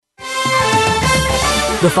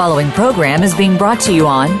The following program is being brought to you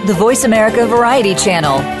on the Voice America Variety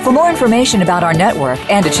Channel. For more information about our network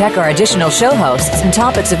and to check our additional show hosts and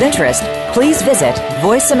topics of interest, please visit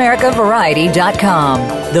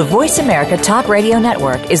voiceamericavariety.com. The Voice America Talk Radio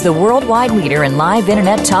Network is the worldwide leader in live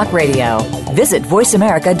Internet talk radio. Visit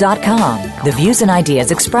voiceamerica.com. The views and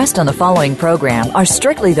ideas expressed on the following program are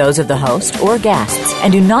strictly those of the host or guests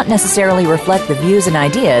and do not necessarily reflect the views and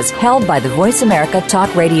ideas held by the Voice America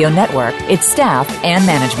Talk Radio Network, its staff, and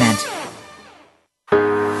management.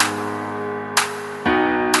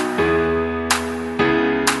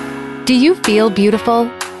 Do you feel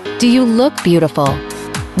beautiful? Do you look beautiful?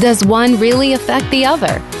 Does one really affect the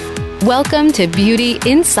other? Welcome to Beauty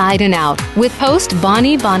Inside and Out with host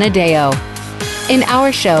Bonnie Bonadeo. In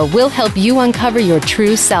our show, we'll help you uncover your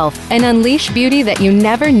true self and unleash beauty that you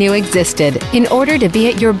never knew existed in order to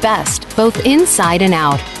be at your best, both inside and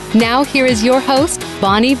out. Now, here is your host,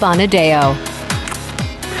 Bonnie Bonadeo.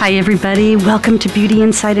 Hi, everybody. Welcome to Beauty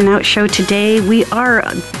Inside and Out show. Today, we are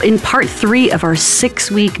in part 3 of our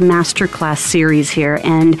 6-week masterclass series here.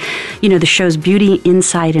 And, you know, the show's Beauty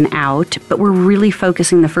Inside and Out, but we're really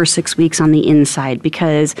focusing the first 6 weeks on the inside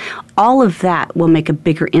because all of that will make a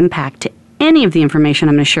bigger impact to any of the information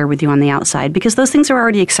I'm going to share with you on the outside, because those things are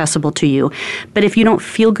already accessible to you. But if you don't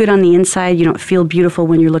feel good on the inside, you don't feel beautiful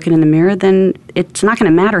when you're looking in the mirror, then it's not going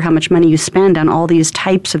to matter how much money you spend on all these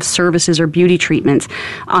types of services or beauty treatments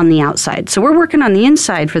on the outside. So we're working on the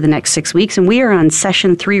inside for the next 6 weeks, and we are on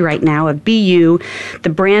session 3 right now of BEaUty, the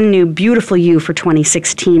brand new Beautiful You for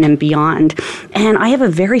 2016 and beyond. And I have a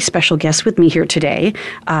very special guest with me here today,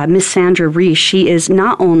 Miss Sandra Reich. She is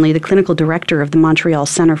not only the clinical director of the Montreal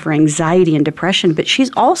Center for Anxiety and Depression, but she's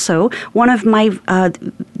also one of my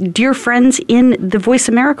dear friends in the Voice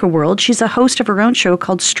America world. She's a host of her own show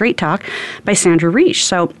called Straight Talk by Sandra Reich.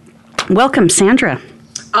 So welcome, Sandra.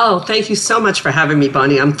 Oh, thank you so much for having me,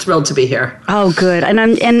 Bonnie. I'm thrilled to be here. Oh, good. And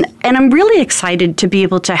I'm really excited to be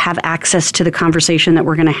able to have access to the conversation that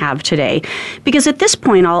we're going to have today. Because at this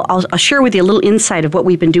point, I'll share with you a little insight of what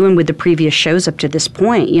we've been doing with the previous shows up to this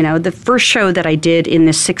point. You know, the first show that I did in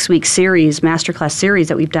this 6-week series, masterclass series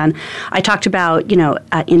that we've done, I talked about,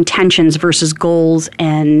 intentions versus goals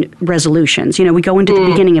and resolutions. You know, we go into the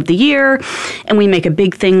beginning of the year and we make a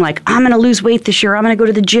big thing like, I'm going to lose weight this year. I'm going to go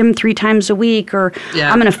to the gym 3 times a week, or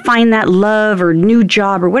I'm going to find that love or new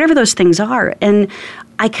job or whatever those things are. And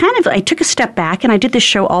I took a step back and I did this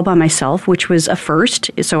show all by myself, which was a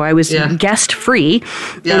first. So I was guest free.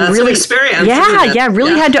 Yeah, that's really, an experience.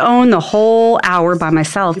 Really had to own the whole hour by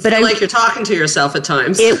myself. But feel like you're talking to yourself at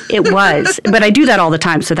times. It was. But I do that all the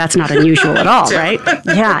time, so that's not unusual at all, right?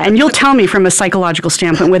 Yeah, and you'll tell me from a psychological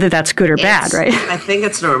standpoint whether that's good or bad, right? I think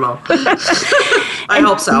it's normal. I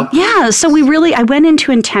hope so. Yeah, so I went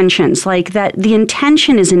into intentions, like that the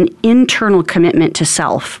intention is an internal commitment to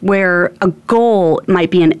self, where a goal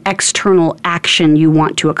might be an external action you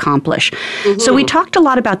want to accomplish. Mm-hmm. So we talked a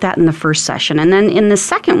lot about that in the first session. And then in the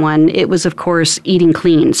second one, it was, of course, eating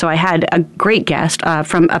clean. So I had a great guest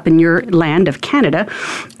from up in your land of Canada.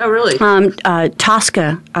 Oh, really?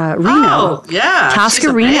 Tosca Reno. Oh, yeah. Tosca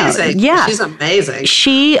She's Reno. Amazing. Yeah. She's amazing.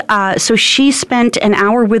 She spent an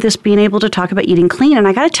hour with us being able to talk about eating clean. And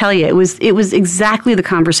I got to tell you, it was exactly the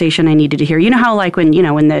conversation I needed to hear. You know how, like, when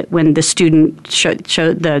the student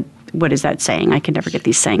showed the, what is that saying? I can never get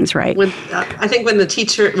these sayings right. I think when the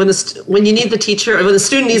student needs the teacher,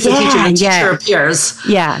 the teacher appears.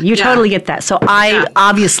 Yeah, you totally get that. So I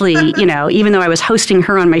obviously, even though I was hosting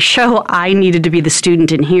her on my show, I needed to be the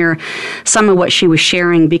student and hear some of what she was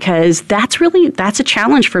sharing, because that's a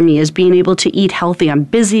challenge for me, is being able to eat healthy. I'm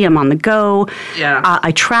busy, I'm on the go. Yeah.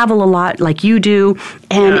 I travel a lot like you do,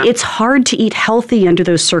 and it's hard to eat healthy under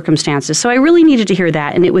those circumstances. So I really needed to hear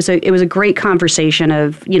that, and it was a great conversation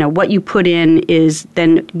of, what you put in is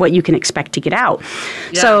then what you can expect to get out.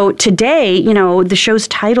 Yeah. So today, the show's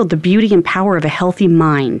titled The Beauty and Power of a Healthy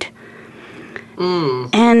Mind.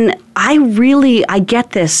 And I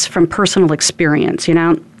get this from personal experience,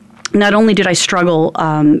 Not only did I struggle,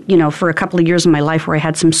 for a couple of years in my life where I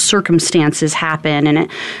had some circumstances happen and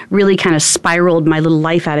it really kind of spiraled my little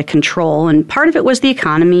life out of control. And part of it was the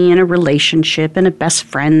economy and a relationship and a best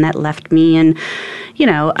friend that left me and,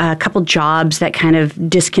 a couple jobs that kind of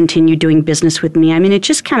discontinued doing business with me. I mean, it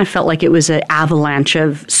just kind of felt like it was an avalanche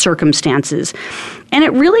of circumstances. And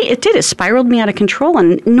it did. It spiraled me out of control.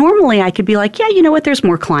 And normally I could be like, yeah, you know what? There's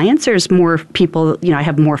more clients. There's more people. I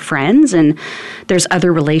have more friends and there's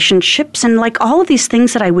other relationships and like all of these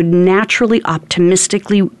things that I would naturally,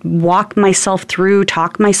 optimistically walk myself through,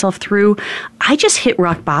 talk myself through. I just hit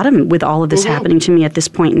rock bottom with all of this happening to me at this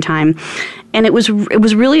point in time. And it was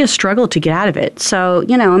really a struggle to get out of it. So,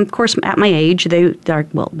 of course, at my age, they're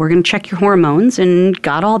well, we're going to check your hormones and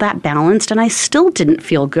got all that balanced. And I still didn't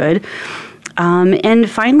feel good. And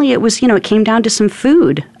finally, it was, it came down to some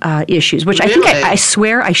food issues, which really? I think I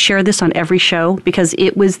swear I share this on every show because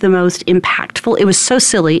it was the most impactful. It was so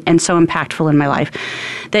silly and so impactful in my life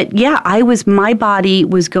that, my body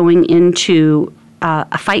was going into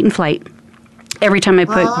a fight and flight every time I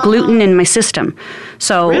put gluten in my system.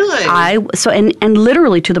 So really? And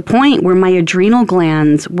literally to the point where my adrenal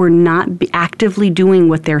glands were not actively doing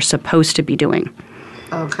what they're supposed to be doing.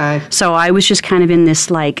 Okay. So I was just kind of in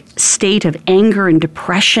this like state of anger and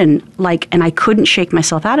depression, and I couldn't shake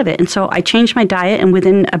myself out of it. And so I changed my diet, and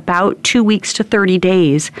within about 2 weeks to 30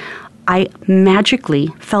 days, I magically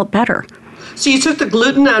felt better. So you took the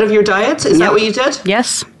gluten out of your diet? Is that what you did?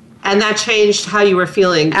 Yes. And that changed how you were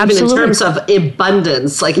feeling, Absolutely. Even in terms of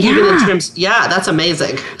abundance, even in terms, that's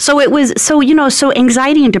amazing. So it was, so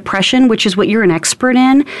anxiety and depression, which is what you're an expert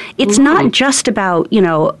in, it's not just about,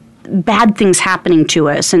 bad things happening to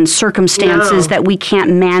us and circumstances that we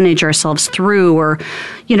can't manage ourselves through or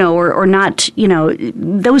not,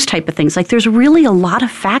 those type of things. Like there's really a lot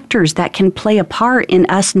of factors that can play a part in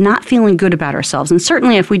us not feeling good about ourselves. And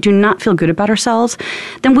certainly if we do not feel good about ourselves,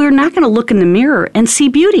 then we're not going to look in the mirror and see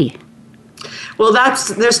beauty. Well,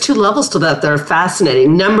 there's two levels to that are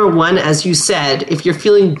fascinating. Number one, as you said, if you're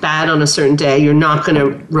feeling bad on a certain day, you're not going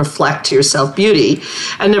to reflect to yourself beauty.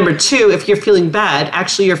 And number two, if you're feeling bad,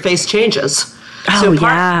 actually your face changes. So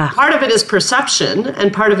part of it is perception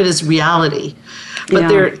and part of it is reality. But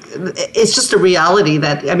it's just a reality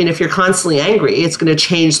that, if you're constantly angry, it's going to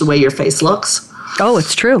change the way your face looks. Oh,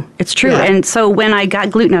 it's true. It's true. Yeah. And so when I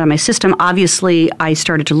got gluten out of my system, obviously I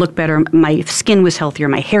started to look better. My skin was healthier.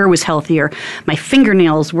 My hair was healthier. My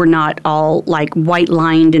fingernails were not all like white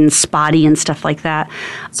lined and spotty and stuff like that.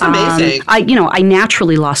 It's amazing. I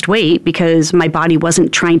naturally lost weight because my body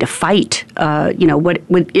wasn't trying to fight, what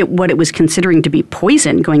it was considering to be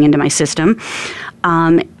poison going into my system.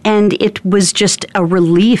 And it was just a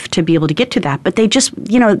relief to be able to get to that. But they just,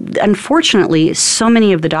 unfortunately, so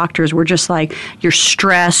many of the doctors were just like, you're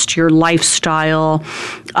stressed, your lifestyle,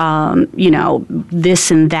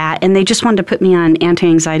 this and that. And they just wanted to put me on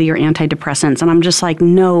anti-anxiety or antidepressants. And I'm just like,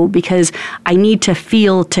 no, because I need to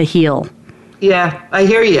feel to heal. Yeah, I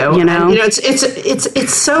hear you. And,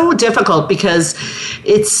 it's so difficult because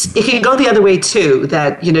it can go the other way too.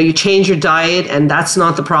 That you change your diet and that's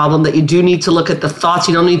not the problem. That you do need to look at the thoughts.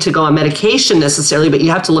 You don't need to go on medication necessarily, but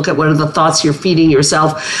you have to look at what are the thoughts you're feeding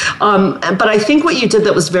yourself. But I think what you did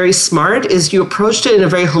that was very smart is you approached it in a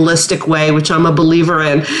very holistic way, which I'm a believer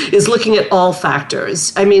in, is looking at all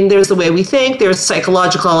factors. There's the way we think. There's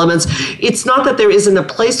psychological elements. It's not that there isn't a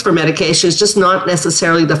place for medication. It's just not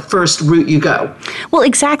necessarily the first route you go. Well,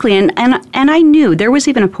 exactly, and I knew there was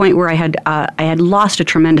even a point where I had lost a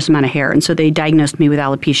tremendous amount of hair, and so they diagnosed me with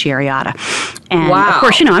alopecia areata. And of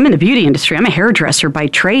course, I'm in the beauty industry. I'm a hairdresser by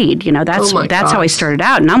trade. That's how I started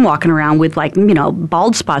out, and I'm walking around with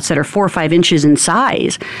bald spots that are 4 or 5 inches in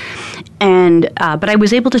size. And but I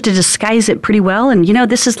was able to disguise it pretty well, and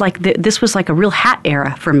this was like a real hat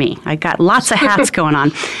era for me. I got lots of hats going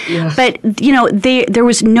on, but there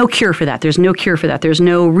was no cure for that. There's no cure for that. There's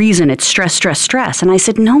no reason. It's stress, stress, stress. And I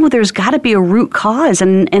said, no, there's got to be a root cause,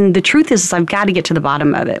 and the truth is I've got to get to the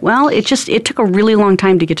bottom of it. Well, it took a really long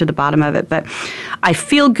time to get to the bottom of it, but I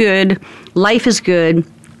feel good. Life is good.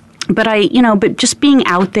 But but just being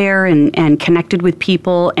out there and connected with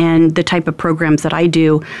people and the type of programs that I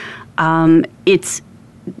do.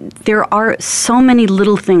 There are so many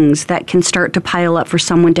little things that can start to pile up for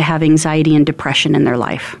someone to have anxiety and depression in their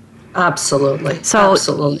life. Absolutely. So,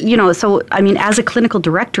 absolutely. As a clinical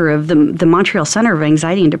director of the Montreal Center of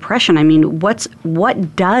Anxiety and Depression,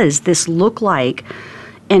 what does this look like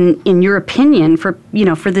in your opinion for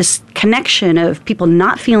this connection of people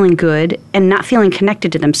not feeling good and not feeling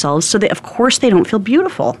connected to themselves so that of course they don't feel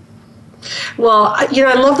beautiful? Well,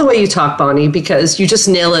 I love the way you talk, Bonnie, because you just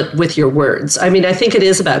nail it with your words. I think it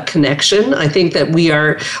is about connection. I think that we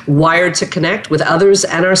are wired to connect with others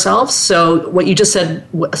and ourselves. So what you just said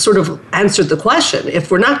sort of answered the question.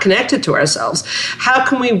 If we're not connected to ourselves, how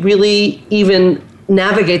can we really even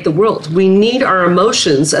navigate the world. We need our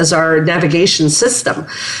emotions as our navigation system.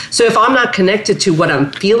 So if I'm not connected to what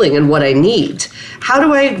I'm feeling and what I need, how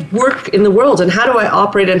do I work in the world, and how do I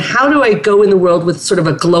operate, and how do I go in the world with sort of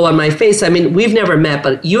a glow on my face? I mean, we've never met,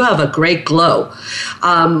 but you have a great glow.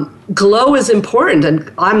 Glow is important,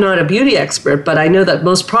 and I'm not a beauty expert, but I know that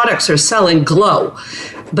most products are selling glow.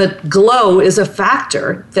 But glow is a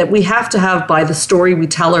factor that we have to have by the story we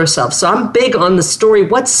tell ourselves. So I'm big on the story.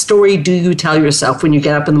 What story do you tell yourself when you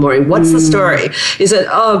get up in the morning? What's the story? Is it,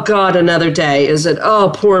 oh God, another day? Is it,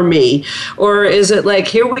 oh, poor me? Or is it like,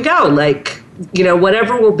 here we go, like, you know,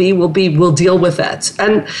 whatever will be, we'll deal with it.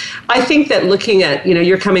 And I think that looking at, you know,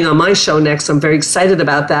 you're coming on my show next. I'm very excited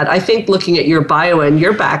about that. I think looking at your bio and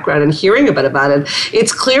your background and hearing a bit about it,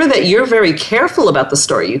 it's clear that you're very careful about the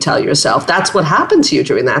story you tell yourself. That's what happened to you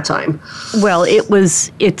during that time. Well,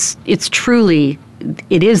 it's truly,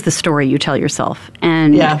 it is the story you tell yourself.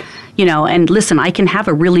 And you know, and listen, I can have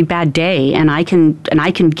a really bad day, and I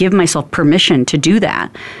can give myself permission to do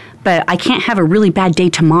that. But I can't have a really bad day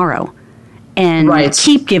tomorrow and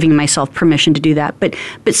keep giving myself permission to do that. But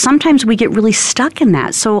sometimes we get really stuck in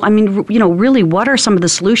that. So, I mean, you know, really, what are some of the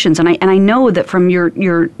solutions? And I know that from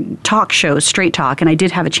your talk show, Straight Talk, and I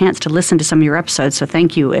did have a chance to listen to some of your episodes, so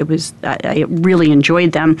thank you. It was, I really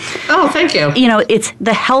enjoyed them. Oh, thank you. You know, it's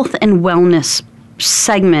the health and wellness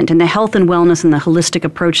segment, and the health and wellness and the holistic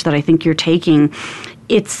approach that I think you're taking.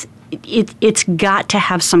 It's got to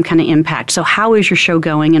have some kind of impact. So how is your show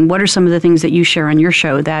going, and what are some of the things that you share on your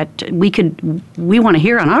show that we want to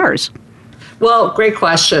hear on ours? Well, great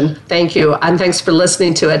question. Thank you. And thanks for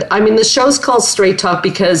listening to it. I mean, the show's called Straight Talk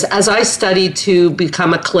because as I studied to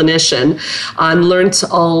become a clinician and learned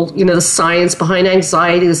all, you know, the science behind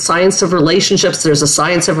anxiety, the science of relationships, there's a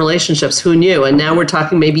science of relationships, who knew? And now we're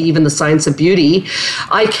talking maybe even the science of beauty.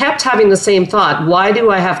 I kept having the same thought. Why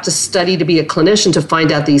do I have to study to be a clinician to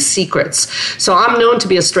find out these secrets? So I'm known to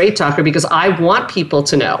be a straight talker because I want people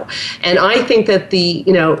to know. And I think that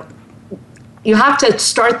you have to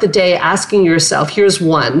start the day asking yourself, here's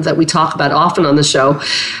one that we talk about often on the show,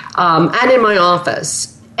 and in my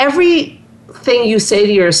office. Everything you say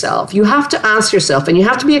to yourself, you have to ask yourself, and you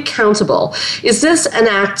have to be accountable. Is this an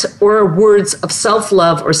act or words of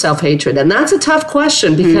self-love or self-hatred? And that's a tough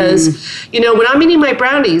question because, you know, when I'm eating my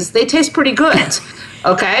brownies, they taste pretty good.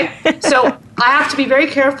 Okay? So I have to be very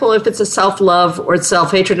careful if it's a self-love or it's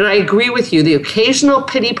self-hatred. And I agree with you. The occasional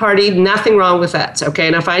pity party, nothing wrong with that. Okay?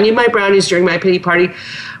 And if I need my brownies during my pity party,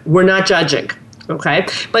 we're not judging. Okay?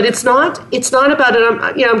 But it's not about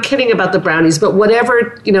it. I'm kidding about the brownies, but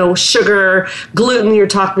whatever, you know, sugar, gluten you're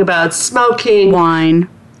talking about, smoking, wine,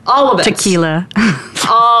 all of it. Tequila.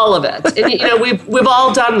 All of it. And, you know, we've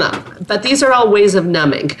all done them. But these are all ways of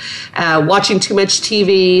numbing. Watching too much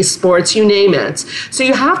TV, sports, you name it. So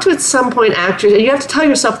you have to at some point you have to tell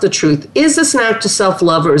yourself the truth. Is this an act of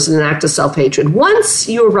self-love or is it an act of self-hatred? Once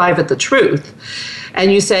you arrive at the truth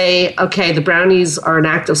and you say, okay, the brownies are an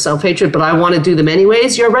act of self-hatred, but I want to do them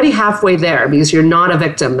anyways, you're already halfway there because you're not a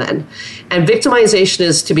victim then. And victimization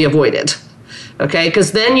is to be avoided. Okay,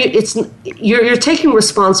 because then you're taking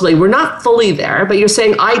responsibility. We're not fully there, but you're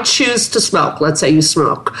saying, I choose to smoke. Let's say you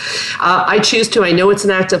smoke. I choose to. I know it's an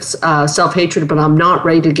act of self-hatred, but I'm not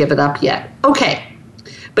ready to give it up yet. Okay,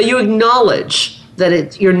 but you acknowledge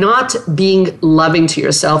that you're not being loving to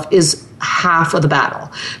yourself is half of the battle.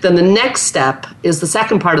 Then the next step is the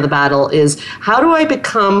second part of the battle is how do I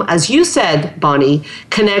become, as you said, Bonnie,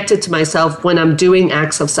 connected to myself when I'm doing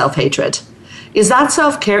acts of self-hatred? Is that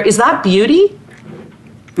self-care? Is that beauty?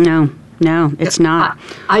 No, it's not.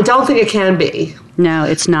 I don't think it can be. No,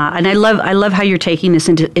 it's not. And I love how you're taking this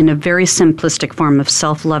in a very simplistic form of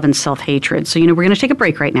self-love and self-hatred. So, you know, we're going to take a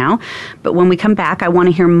break right now. But when we come back, I want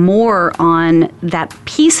to hear more on that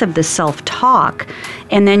piece of the self-talk.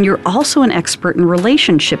 And then you're also an expert in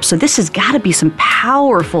relationships. So this has got to be some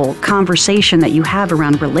powerful conversation that you have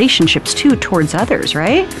around relationships, too, towards others,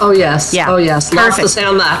 right? Oh, yes. Yeah. Oh, yes. Lots to say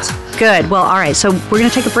on that. Good. Well, all right. So we're going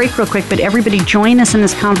to take a break real quick. But everybody join us in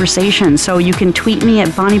this conversation. So you can tweet me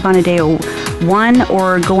at Bonnie Bonadeo1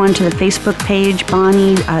 or go onto the Facebook page,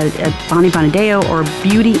 Bonnie Bonadeo or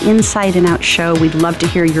Beauty Inside and Out Show. We'd love to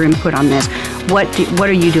hear your input on this. What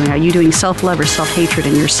are you doing? Are you doing self-love or self-hatred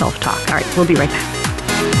in your self-talk? All right. We'll be right back.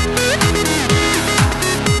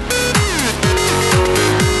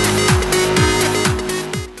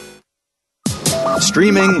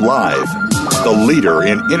 Streaming live, the leader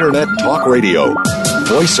in Internet Talk Radio,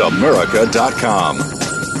 VoiceAmerica.com.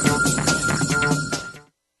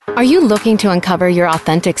 Are you looking to uncover your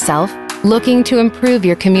authentic self? Looking to improve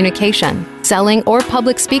your communication, selling, or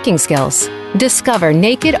public speaking skills? Discover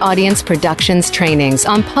Naked Audience Productions trainings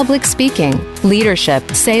on public speaking,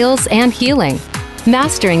 leadership, sales, and healing.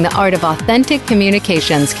 Mastering the art of authentic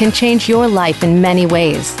communications can change your life in many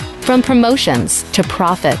ways. From promotions to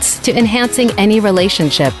profits to enhancing any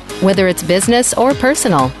relationship, whether it's business or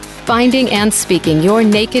personal. Finding and speaking your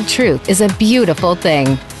naked truth is a beautiful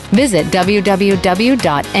thing. Visit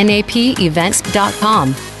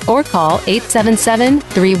www.napevents.com or call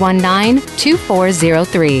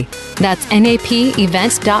 877-319-2403. That's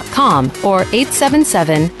napevents.com or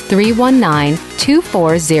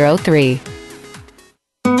 877-319-2403.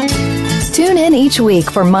 Tune in each week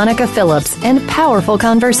for Monica Phillips and Powerful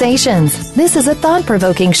Conversations. This is a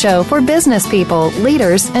thought-provoking show for business people,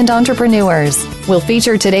 leaders, and entrepreneurs. We'll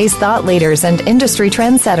feature today's thought leaders and industry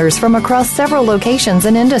trendsetters from across several locations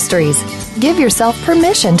and industries. Give yourself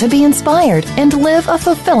permission to be inspired and live a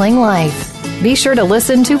fulfilling life. Be sure to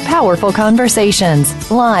listen to Powerful Conversations,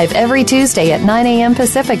 live every Tuesday at 9 a.m.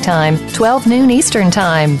 Pacific Time, 12 noon Eastern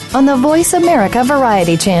Time, on the Voice America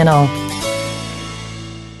Variety Channel.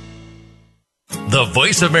 The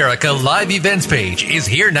Voice America Live Events page is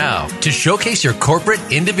here now to showcase your corporate,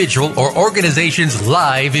 individual, or organization's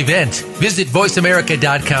live event. Visit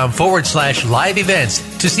voiceamerica.com/live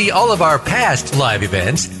events to see all of our past live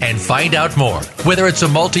events and find out more. Whether it's a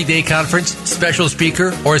multi-day conference, special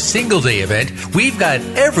speaker, or single-day event, we've got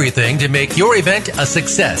everything to make your event a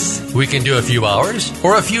success. We can do a few hours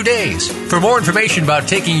or a few days. For more information about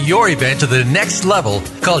taking your event to the next level,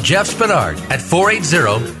 call Jeff Spinard at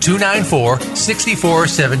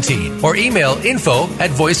 480-294-6417 or email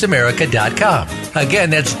info@voiceamerica.com. Again,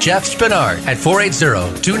 that's Jeff Spinard at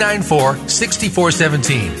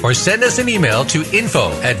 480-294-6417 or send us an email to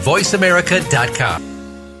info@voiceamerica.com.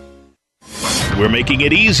 We're making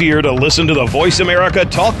it easier to listen to the Voice America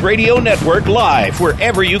Talk Radio Network live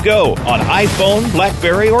wherever you go on iPhone,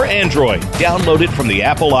 BlackBerry, or Android. Download it from the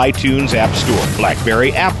Apple iTunes App Store,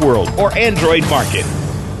 BlackBerry App World, or Android Market.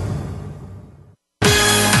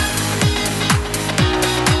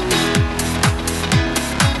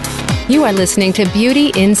 You are listening to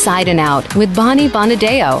Beauty Inside and Out with Bonnie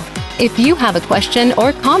Bonadeo. If you have a question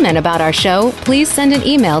or comment about our show, please send an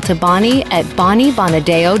email to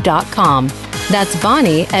bonnie@bonniebonadeo.com. That's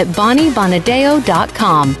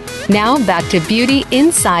bonnie@bonniebonadeo.com. Now back to Beauty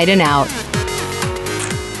Inside and Out.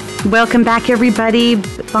 Welcome back, everybody.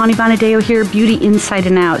 Bonnie Bonadeo here, Beauty Inside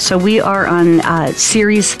and Out. So we are on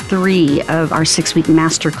Series 3 of our 6-week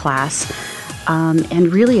masterclass.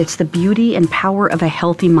 And really, it's the beauty and power of a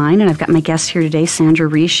healthy mind. And I've got my guest here today, Sandra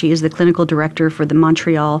Reich. She is the clinical director for the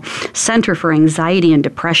Montreal Center for Anxiety and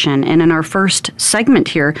Depression. And in our first segment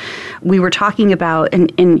here, we were talking about,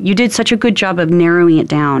 and you did such a good job of narrowing it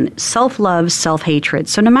down, self-love, self-hatred.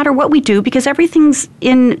 So no matter what we do, because everything's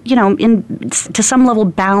in to some level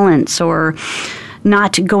balance or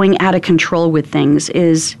not going out of control with things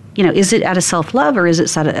is it out of self-love or is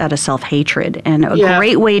it out of self-hatred? And a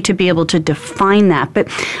great way to be able to define that. But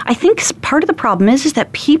I think part of the problem is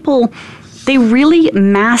that people, they really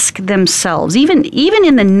mask themselves, even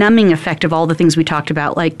in the numbing effect of all the things we talked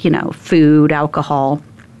about, like, food, alcohol,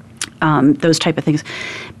 those type of things.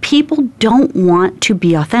 People don't want to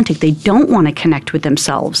be authentic. They don't want to connect with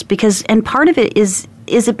themselves and part of it is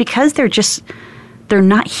it because they're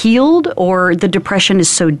not healed or the depression is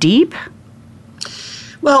so deep?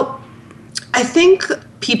 Well, I think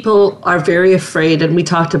people are very afraid, and we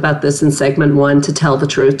talked about this in segment 1, to tell the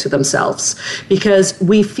truth to themselves, because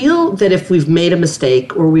we feel that if we've made a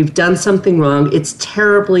mistake or we've done something wrong, it's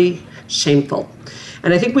terribly shameful.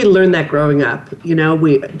 And I think we learned that growing up.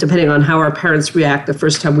 Depending on how our parents react the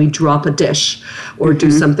first time we drop a dish or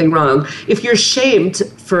do something wrong, if you're shamed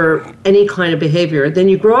for any kind of behavior, then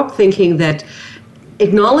you grow up thinking that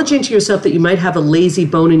acknowledging to yourself that you might have a lazy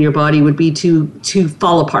bone in your body would be to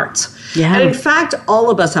fall apart. Yeah. And in fact, all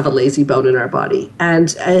of us have a lazy bone in our body.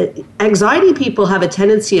 And anxiety people have a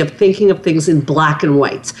tendency of thinking of things in black and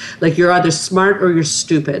white, like you're either smart or you're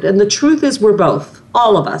stupid. And the truth is we're both,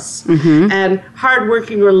 all of us. Mm-hmm. And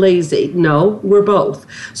hardworking or lazy. No, we're both.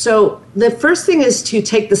 So the first thing is to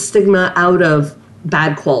take the stigma out of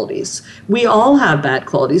bad qualities. We all have bad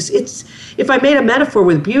qualities. If I made a metaphor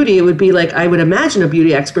with beauty, it would be like, I would imagine a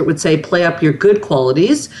beauty expert would say, play up your good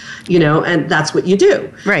qualities, and that's what you do.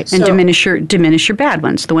 Right. So, and diminish your bad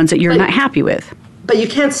ones, the ones that you're not happy with. But you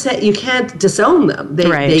can't disown them.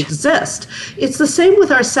 They exist. It's the same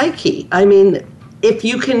with our psyche. I mean, if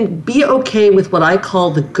you can be okay with what I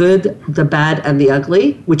call the good, the bad, and the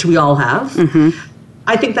ugly, which we all have,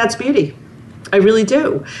 I think that's beauty. I really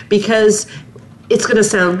do. Because it's going to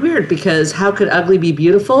sound weird, because how could ugly be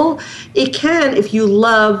beautiful? It can if you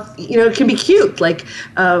love, it can be cute. Like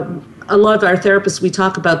a a lot of our therapists, we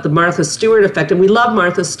talk about the Martha Stewart effect, and we love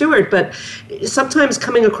Martha Stewart, but sometimes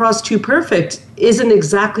coming across too perfect isn't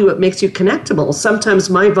exactly what makes you connectable. Sometimes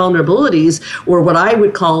my vulnerabilities, or what I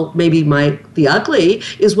would call maybe the ugly,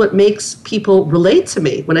 is what makes people relate to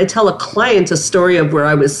me. When I tell a client a story of where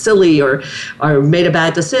I was silly or made a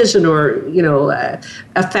bad decision, or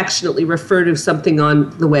affectionately refer to something on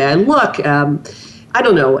the way I look, I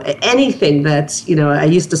don't know, anything that, I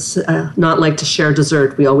used to not like to share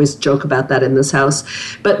dessert. We always joke about that in this house.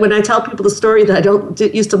 But when I tell people the story that I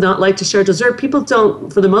used to not like to share dessert, people don't,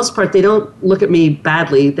 for the most part, they don't look at me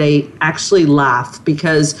badly. They actually laugh,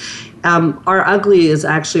 because our ugly is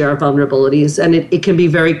actually our vulnerabilities, and it can be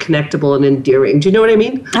very connectable and endearing. Do you know what I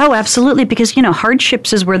mean? Oh, absolutely. Because,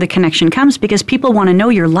 hardships is where the connection comes, because people want to know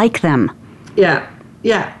you're like them. Yeah.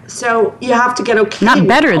 So you have to get okay. Not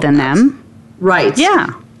better than them. Right. Yeah.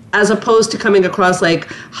 As opposed to coming across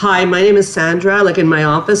like, hi, my name is Sandra, like in my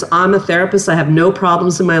office, I'm a therapist, I have no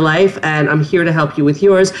problems in my life, and I'm here to help you with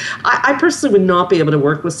yours. I personally would not be able to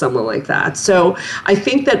work with someone like that. So I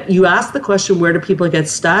think that you ask the question, where do people get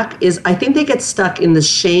stuck, is I think they get stuck in the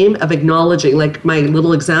shame of acknowledging, like my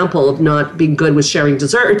little example of not being good with sharing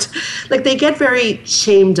dessert. Like they get very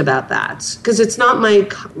shamed about that, because it's not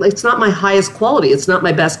my highest quality. It's not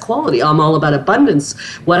my best quality. I'm all about abundance.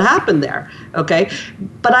 What happened there? Okay.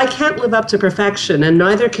 But I can't live up to perfection, and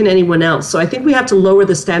neither can anyone else. So I think we have to lower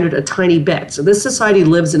the standard a tiny bit. So this society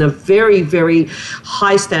lives in a very, very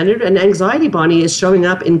high standard, and anxiety, Bonnie, is showing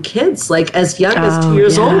up in kids like as young as 2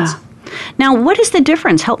 years old. Now, what is the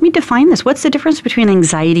difference? Help me define this. What's the difference between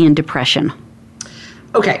anxiety and depression?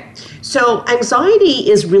 Okay. So anxiety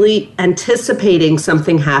is really anticipating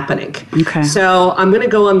something happening. Okay. So I'm going to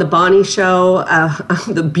go on the Bonnie show,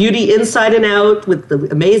 the Beauty Inside and Out with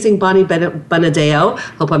the amazing Bonnie Bonadeo.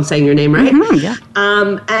 Hope I'm saying your name right. Mm-hmm, yeah.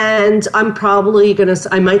 And I'm probably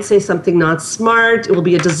I might say something not smart. It will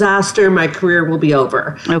be a disaster. My career will be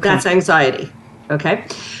over. Okay. That's anxiety. Okay.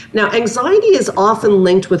 Now, anxiety is often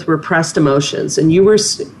linked with repressed emotions, and you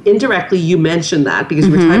mentioned that because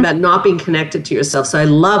you were talking about not being connected to yourself. So I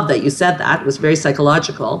love that you said that. It was very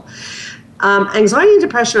psychological. Anxiety and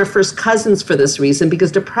depression are first cousins for this reason,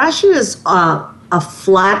 because depression is a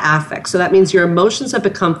flat affect. So that means your emotions have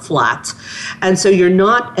become flat, and so you're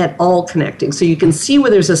not at all connecting. So you can see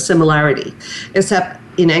where there's a similarity, except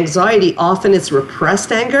in anxiety, often it's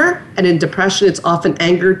repressed anger, and in depression, it's often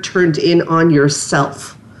anger turned in on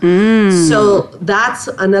yourself. So that's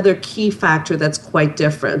another key factor that's quite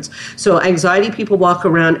different. So anxiety people walk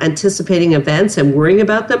around anticipating events and worrying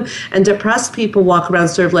about them, and depressed people walk around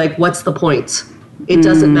sort of like, what's the point? It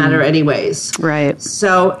doesn't matter anyways. Right.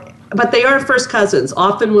 So, but they are first cousins.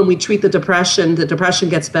 Often when we treat the depression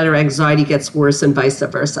gets better, anxiety gets worse, and vice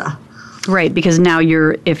versa. Right, because now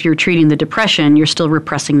if you're treating the depression, you're still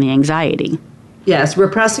repressing the anxiety. Yes,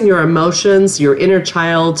 repressing your emotions, your inner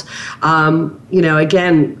child,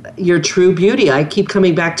 again, your true beauty. I keep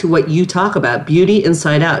coming back to what you talk about, beauty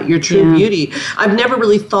inside out, your true beauty. I've never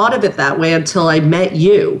really thought of it that way until I met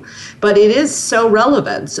you, but it is so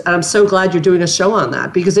relevant. And I'm so glad you're doing a show on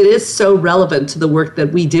that, because it is so relevant to the work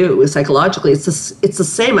that we do psychologically. It's the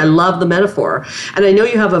same. I love the metaphor. And I know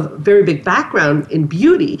you have a very big background in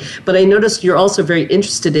beauty, but I noticed you're also very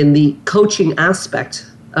interested in the coaching aspect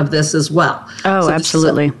of this as well. Oh, so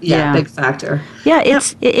absolutely. Big factor. Yeah,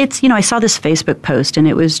 it's I saw this Facebook post, and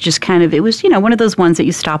it was just kind of, one of those ones that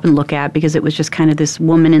you stop and look at, because it was just kind of this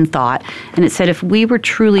woman in thought, and it said if we were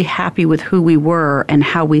truly happy with who we were and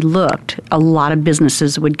how we looked, a lot of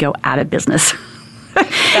businesses would go out of business.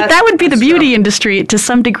 That would be the beauty industry to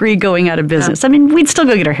some degree going out of business. Yeah. I mean, we'd still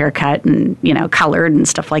go get our hair cut and, colored and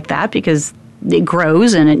stuff like that, because it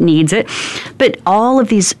grows and it needs it. But all of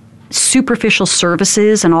these superficial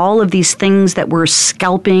services and all of these things that we're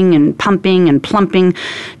scalping and pumping and plumping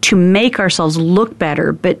to make ourselves look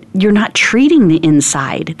better, but you're not treating the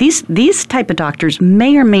inside. These type of doctors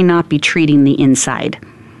may or may not be treating the inside.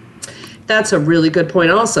 That's a really good point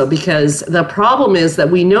also, because the problem is that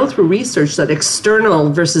we know through research that external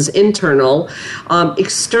versus internal,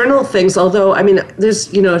 external things, although, there's,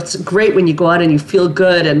 it's great when you go out and you feel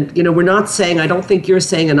good, and, we're not saying, I don't think you're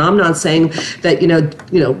saying, and I'm not saying that,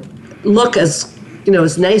 look as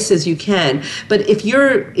nice as you can. But if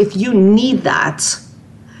you need that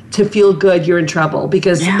to feel good, you're in trouble,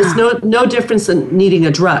 because it's no difference than needing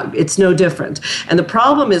a drug. It's no different. And the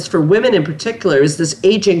problem is, for women in particular, is this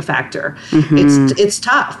aging factor. It's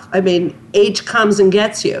tough. Age comes and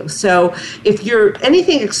gets you. So if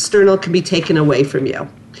anything external can be taken away from you.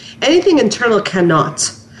 Anything internal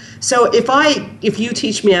cannot. So if you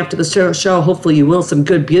teach me after the show, hopefully you will, some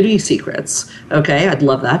good beauty secrets, okay, I'd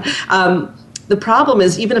love that, the problem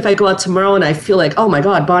is, even if I go out tomorrow and I feel like, oh my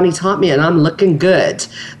God, Bonnie taught me and I'm looking good.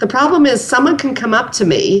 The problem is someone can come up to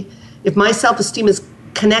me, if my self-esteem is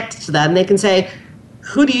connected to that, and they can say,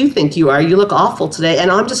 who do you think you are? You look awful today. And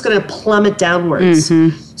I'm just going to plummet downwards.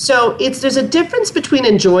 So there's a difference between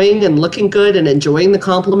enjoying and looking good and enjoying the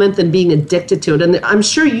compliment than being addicted to it. And I'm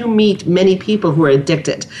sure you meet many people who are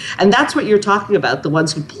addicted. And that's what you're talking about, the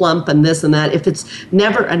ones who plump and this and that, if it's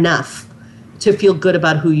never enough to feel good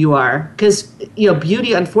about who you are. Because,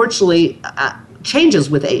 beauty, unfortunately, changes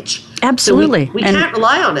with age. Absolutely. So we can't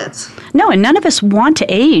rely on it. No, and none of us want to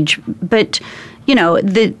age. But,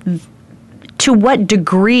 to what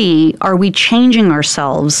degree are we changing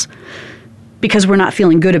ourselves because we're not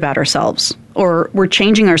feeling good about ourselves, or we're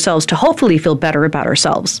changing ourselves to hopefully feel better about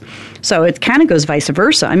ourselves? So it kind of goes vice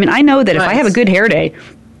versa. I mean, I know that if I have a good hair day,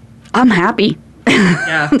 I'm happy.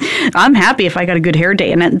 Yeah. I'm happy if I got a good hair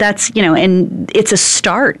day. And that's, and it's a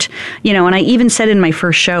start, and I even said in my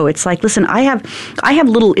first show, it's like, listen, I have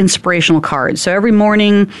little inspirational cards. So every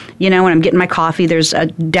morning, when I'm getting my coffee, there's a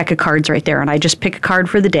deck of cards right there, and I just pick a card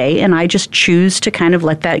for the day, and I just choose to kind of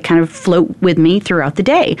let that kind of float with me throughout the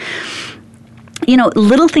day.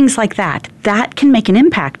 Little things like that can make an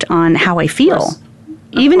impact on how I feel.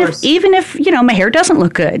 Even if my hair doesn't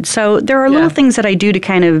look good. So there are little things that I do to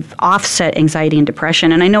kind of offset anxiety and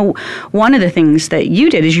depression. And I know one of the things that you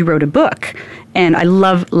did is you wrote a book. And I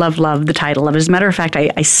love the title of it. As a matter of fact,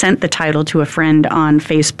 I sent the title to a friend on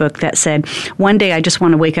Facebook that said, one day I just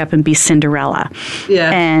want to wake up and be Cinderella.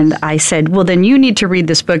 Yeah. And I said, well, then you need to read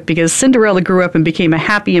this book, because Cinderella grew up and became a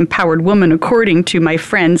happy, empowered woman, according to my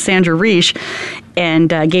friend, Sandra Reich,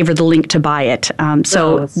 and gave her the link to buy it.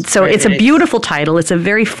 So it's a beautiful title. It's a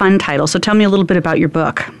very fun title. So tell me a little bit about your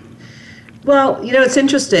book. Well, it's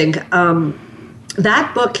interesting.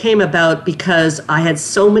 That book came about because I had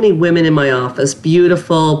so many women in my office,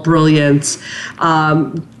 beautiful, brilliant,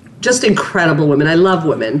 just incredible women. I love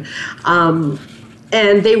women.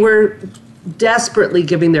 And they were desperately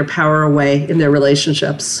giving their power away in their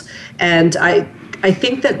relationships. And I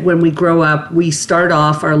think that when we grow up, we start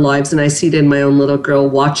off our lives, and I see it in my own little girl,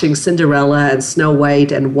 watching Cinderella and Snow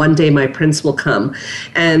White, and one day my prince will come.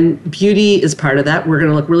 And beauty is part of that. We're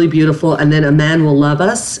going to look really beautiful, and then a man will love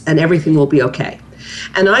us, and everything will be okay.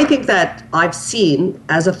 And I think that I've seen,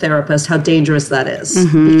 as a therapist, how dangerous that is.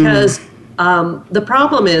 Because the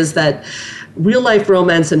problem is that real-life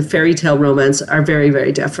romance and fairy tale romance are very,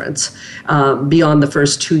 very different beyond the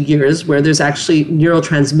first 2 years, where there's actually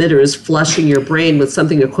neurotransmitters flushing your brain with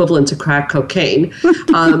something equivalent to crack cocaine.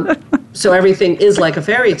 So everything is like a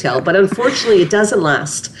fairy tale, but unfortunately it doesn't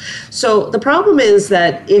last. So the problem is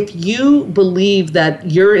that if you believe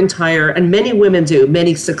that your entire, and many women do,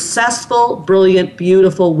 many successful, brilliant,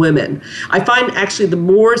 beautiful women, I find actually the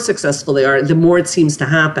more successful they are, the more it seems to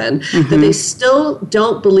happen, that they still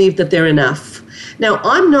don't believe that they're enough. Now,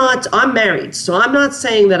 I'm married, so I'm not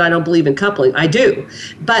saying that I don't believe in coupling. I do.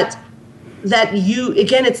 But that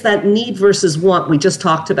it's that need versus want. We just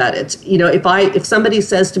talked about it. If somebody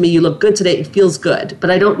says to me, you look good today, it feels good, but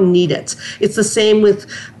I don't need it. It's the same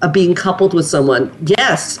with being coupled with someone.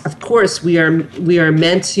 Yes, of course, we are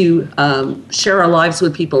meant to share our lives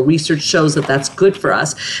with people. Research shows that that's good for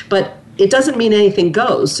us, but it doesn't mean anything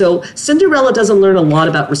goes. So Cinderella doesn't learn a lot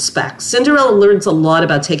about respect. Cinderella learns a lot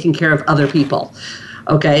about taking care of other people.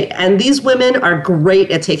 Okay, and these women are great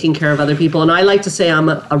at taking care of other people. And I like to say I'm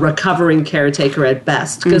a recovering caretaker at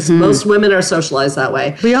best, because most women are socialized that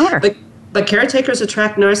way. We are. But caretakers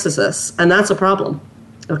attract narcissists, and that's a problem.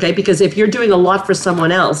 Okay, because if you're doing a lot for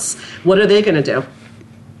someone else, what are they going to do?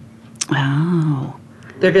 Oh.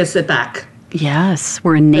 They're going to sit back. Yes,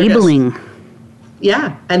 we're enabling.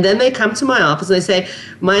 Yeah, and then they come to my office and they say,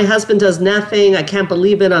 my husband does nothing. I can't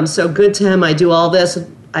believe it. I'm so good to him. I do all this.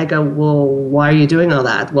 I go, well, why are you doing all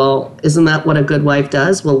that? Well, isn't that what a good wife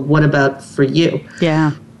does? Well, what about for you?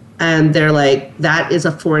 Yeah. And they're like, that is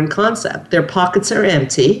a foreign concept. Their pockets are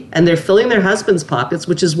empty, and they're filling their husband's pockets,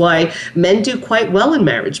 which is why men do quite well in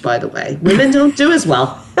marriage, by the way. Women don't do as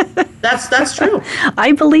well. That's true.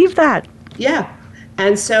 I believe that. Yeah.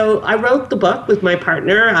 And so I wrote the book with my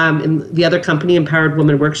partner in the other company, Empowered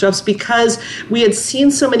Women Workshops, because we had seen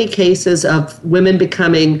so many cases of women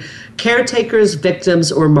becoming caretakers,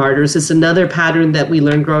 victims, or martyrs. It's another pattern that we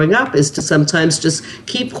learned growing up, is to sometimes just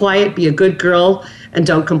keep quiet, be a good girl, and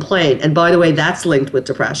don't complain. And by the way, that's linked with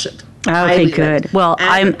depression. Okay, good. Well,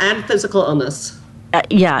 and physical illness.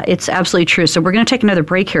 Yeah, it's absolutely true. So we're going to take another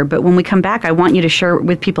break here, but when we come back, I want you to share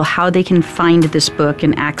with people how they can find this book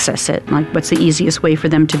and access it. Like, what's the easiest way for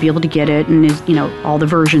them to be able to get it, and all the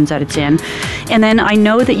versions that it's in. And then I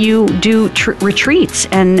know that you do retreats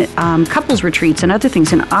and couples retreats and other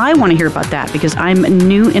things, and I want to hear about that because I'm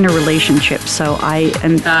new in a relationship. So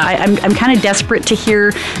I'm kind of desperate to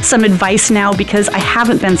hear some advice now because I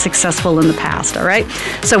haven't been successful in the past. All right,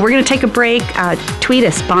 so we're going to take a break. Tweet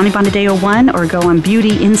us, Bonnie Bonadeo 1, or go on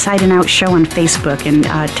Beauty Inside and Out Show on Facebook and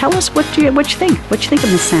tell us what you think. What you think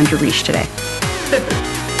of Miss Sandra Reich today?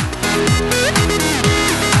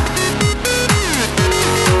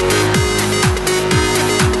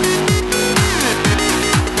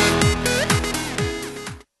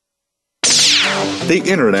 The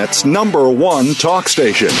Internet's #1 talk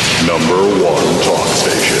station. #1 talk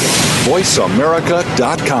station.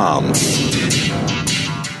 VoiceAmerica.com.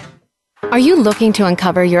 Are you looking to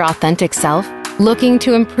uncover your authentic self? Looking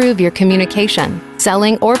to improve your communication,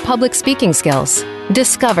 selling, or public speaking skills?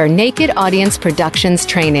 Discover Naked Audience Productions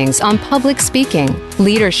trainings on public speaking,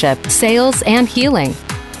 leadership, sales, and healing.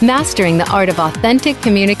 Mastering the art of authentic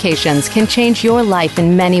communications can change your life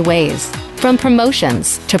in many ways. From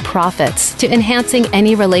promotions to profits to enhancing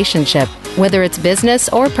any relationship, whether it's business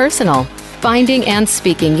or personal. Finding and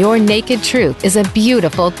speaking your naked truth is a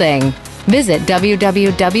beautiful thing. Visit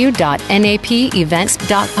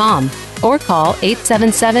www.napevents.com or call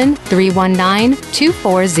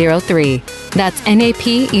 877-319-2403. That's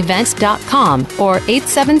napevents.com or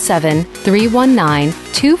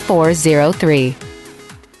 877-319-2403.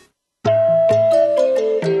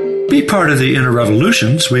 Be part of the Inner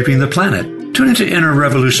Revolution sweeping the planet. Tune into Inner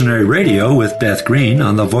Revolutionary Radio with Beth Green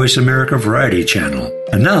on the Voice America Variety Channel.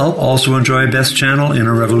 And now also enjoy Beth's channel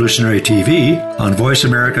Inner Revolutionary TV on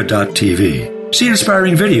voiceamerica.tv. See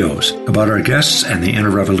inspiring videos about our guests and the Inner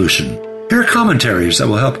Revolution. Hear commentaries that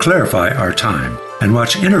will help clarify our time. And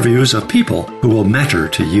watch interviews of people who will matter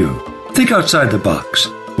to you. Think outside the box.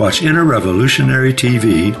 Watch Inner Revolutionary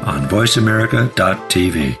TV on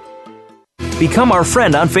voiceamerica.tv. Become our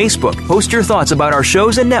friend on Facebook. Post your thoughts about our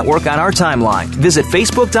shows and network on our timeline. Visit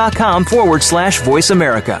facebook.com/Voice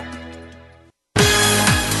America.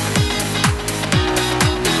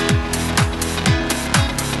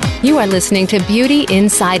 You are listening to Beauty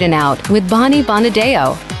Inside and Out with Bonnie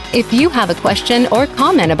Bonadeo. If you have a question or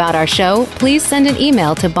comment about our show, please send an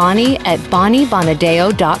email to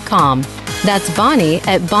bonnie@bonniebonadeo.com. That's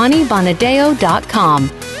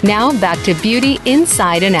bonnie@bonniebonadeo.com. Now back to Beauty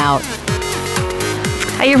Inside and Out.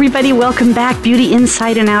 Hi, everybody. Welcome back. Beauty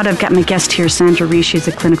Inside and Out. I've got my guest here, Sandra Reich. She's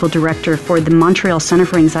the clinical director for the Montreal Center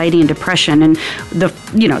for Anxiety and Depression. And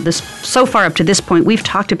so far up to this point, we've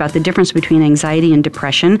talked about the difference between anxiety and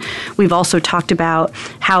depression. We've also talked about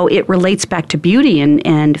how it relates back to beauty,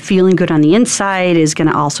 and feeling good on the inside is going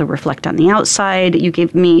to also reflect on the outside. You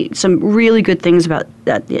gave me some really good things about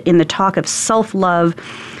that in the talk of self-love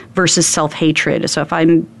versus self-hatred. So if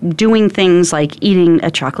I'm doing things like eating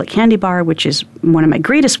a chocolate candy bar, which is one of my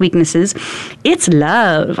greatest weaknesses, it's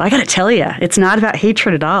love. I got to tell you, it's not about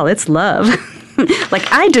hatred at all. It's love. Like,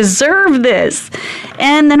 I deserve this.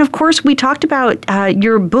 And then, of course, we talked about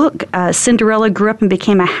your book, Cinderella Grew Up and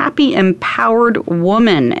Became a Happy, Empowered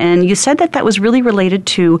Woman. And you said that was really related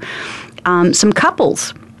to some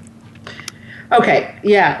couples. Okay,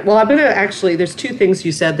 yeah. Well, I'm going to there's two things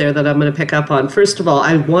you said there that I'm going to pick up on. First of all,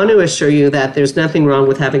 I want to assure you that there's nothing wrong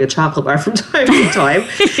with having a chocolate bar from time to time.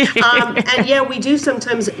 And yeah, we do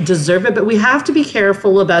sometimes deserve it, but we have to be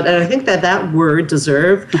careful about, and I think that word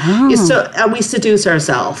deserve is so, we seduce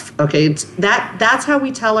ourselves. Okay, that's how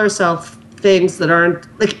we tell ourselves things that aren't,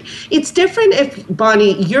 like, it's different if,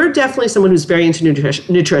 Bonnie, you're definitely someone who's very into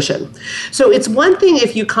nutrition. So it's one thing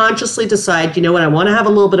if you consciously decide, you know what, I want to have a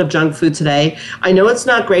little bit of junk food today. I know it's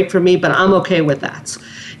not great for me, but I'm okay with that.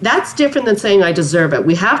 That's different than saying I deserve it.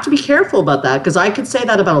 We have to be careful about that, because I could say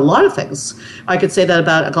that about a lot of things. I could say that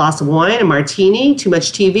about a glass of wine, a martini, too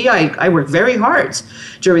much TV. I work very hard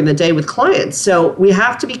during the day with clients. So we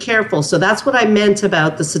have to be careful. So that's what I meant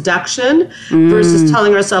about the seduction versus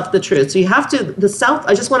telling ourselves the truth. So you have to,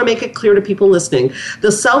 I just want to make it clear to people listening,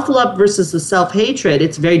 the self-love versus the self-hatred,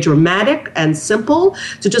 it's very dramatic and simple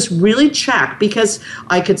to just really check, because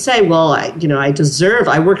I could say, well, I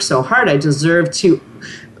work so hard, I deserve to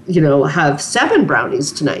have 7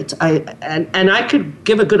 brownies tonight. And I could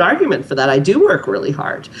give a good argument for that. I do work really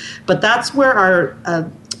hard. But that's where our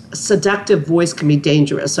seductive voice can be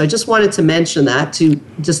dangerous. So I just wanted to mention that to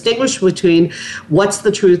distinguish between what's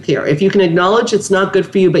the truth here. If you can acknowledge it's not good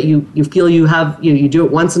for you, but you feel you do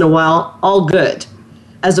it once in a while, all good.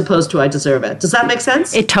 as opposed to I deserve it. Does that make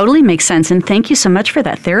sense? It totally makes sense. And thank you so much for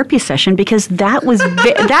that therapy session, because that was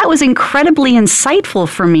that was incredibly insightful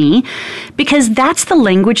for me, because that's the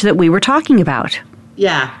language that we were talking about.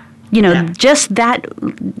 Yeah. Just that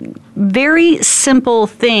very simple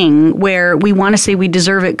thing where we want to say we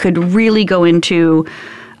deserve it could really go into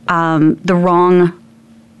the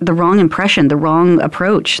wrong impression, the wrong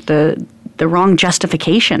approach, the wrong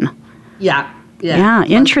justification. Yeah,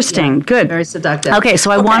 interesting. Yeah. Good. Very seductive. Okay, so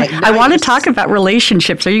I want to talk about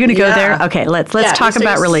relationships. Are you going to go there? Okay, let's talk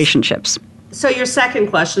about relationships. So your second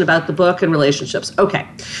question about the book and relationships. Okay.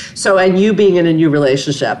 So, and you being in a new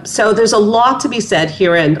relationship. So there's a lot to be said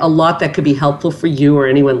here, and a lot that could be helpful for you or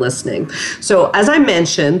anyone listening. So as I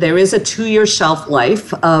mentioned, there is a 2-year shelf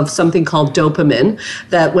life of something called dopamine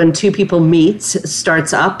that when two people meet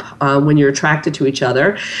starts up when you're attracted to each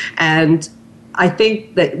other. And I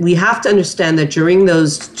think that we have to understand that during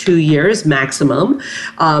those 2 years maximum,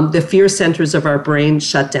 the fear centers of our brain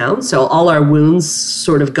shut down. So all our wounds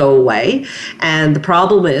sort of go away. And the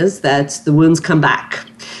problem is that the wounds come back.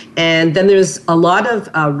 And then there's a lot of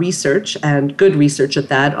research, and good research at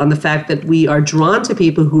that, on the fact that we are drawn to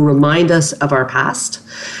people who remind us of our past.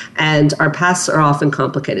 And our pasts are often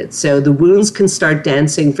complicated. So the wounds can start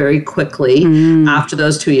dancing very quickly after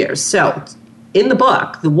those 2 years. So in the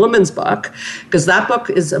book, the woman's book, because that book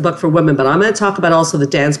is a book for women, but I'm going to talk about also the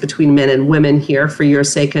dance between men and women here for your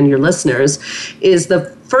sake and your listeners, is the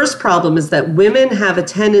first problem is that women have a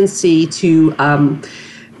tendency to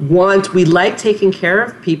we like taking care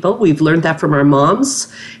of people. We've learned that from our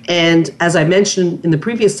moms. And as I mentioned in the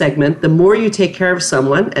previous segment, the more you take care of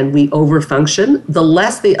someone and we overfunction, the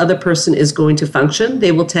less the other person is going to function.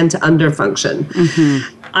 They will tend to underfunction.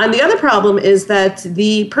 Mm-hmm. And the other problem is that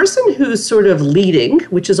the person who's sort of leading,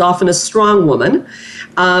 which is often a strong woman,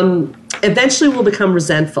 eventually will become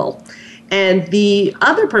resentful. And the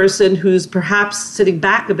other person who's perhaps sitting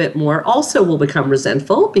back a bit more also will become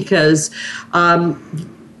resentful, because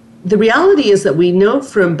the reality is that we know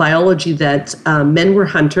from biology that men were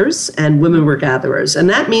hunters and women were gatherers. And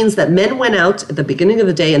that means that men went out at the beginning of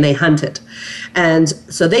the day and they hunted. And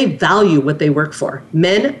so they value what they work for.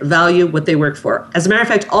 Men value what they work for. As a matter of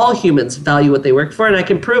fact, all humans value what they work for, and I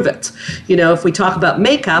can prove it. If we talk about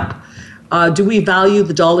makeup, do we value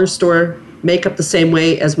the dollar store makeup the same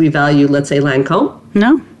way as we value, let's say, Lancome?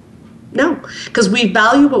 No, because we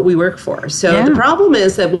value what we work for. So the problem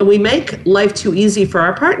is that when we make life too easy for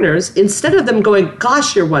our partners, instead of them going,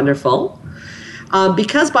 gosh, you're wonderful,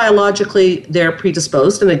 because biologically they're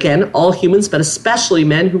predisposed, and again, all humans, but especially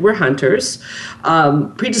men who were hunters,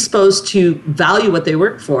 predisposed to value what they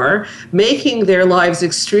work for, making their lives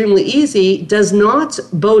extremely easy does not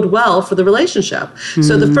bode well for the relationship. Mm-hmm.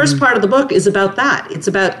 So the first part of the book is about that. It's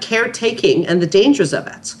about caretaking and the dangers of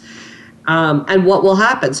it. And what will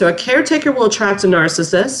happen. So a caretaker will attract a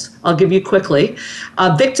narcissist. I'll give you quickly.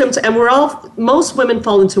 Victims, and most women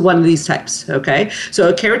fall into one of these types, okay? So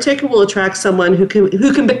a caretaker will attract someone who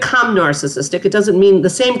can become narcissistic. It doesn't mean the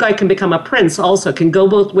same guy can become a prince also, can go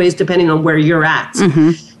both ways depending on where you're at.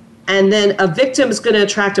 Mm-hmm. And then a victim is going to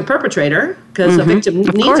attract a perpetrator, because a victim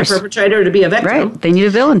needs a perpetrator to be a victim. Right, they need a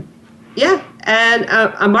villain. Yeah, and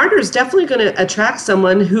a martyr is definitely going to attract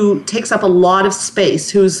someone who takes up a lot of space,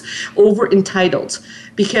 who's over-entitled,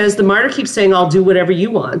 because the martyr keeps saying, I'll do whatever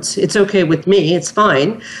you want. It's okay with me. It's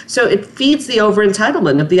fine. So it feeds the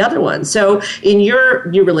over-entitlement of the other one. So in your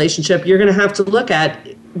new relationship, you're going to have to look at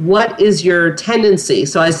what is your tendency.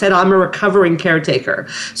 So I said I'm a recovering caretaker.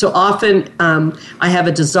 So often I have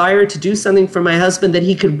a desire to do something for my husband that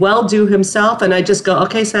he could well do himself, and I just go,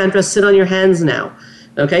 okay, Sandra, sit on your hands now.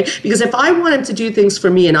 Okay, because if I want him to do things for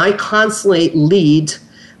me and I constantly lead,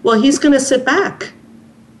 well, he's going to sit back.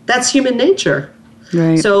 That's human nature.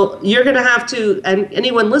 Right. So you're going to have to, and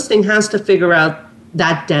anyone listening has to figure out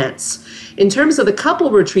that dance. In terms of the couple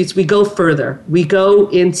retreats, we go further. We go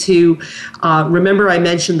into, remember I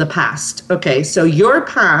mentioned the past. Okay, so your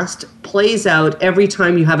past plays out every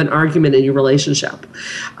time you have an argument in your relationship.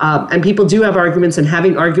 And people do have arguments, and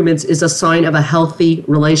having arguments is a sign of a healthy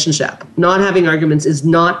relationship. Not having arguments is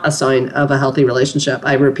not a sign of a healthy relationship.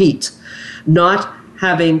 I repeat, not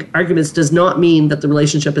having arguments does not mean that the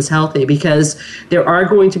relationship is healthy, because there are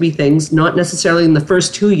going to be things, not necessarily in the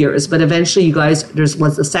first 2 years, but eventually you guys, there's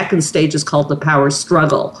what the second stage is called the power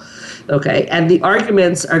struggle. Okay, and the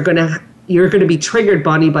arguments you're going to be triggered,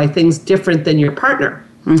 Bonnie, by things different than your partner.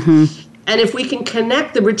 Mm-hmm. And if we can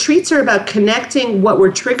connect, the retreats are about connecting what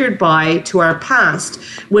we're triggered by to our past.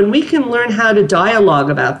 When we can learn how to dialogue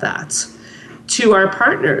about that to our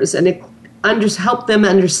partners, and help them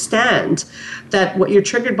understand that what you're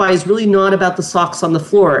triggered by is really not about the socks on the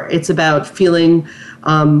floor. It's about feeling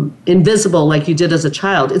invisible like you did as a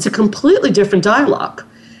child. It's a completely different dialogue.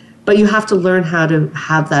 But you have to learn how to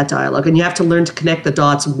have that dialogue, and you have to learn to connect the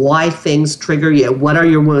dots, why things trigger you, what are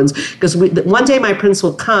your wounds. Because one day my prince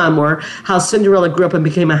will come, or how Cinderella grew up and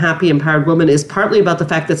became a happy, empowered woman is partly about the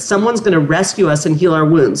fact that someone's going to rescue us and heal our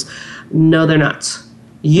wounds. No, they're not.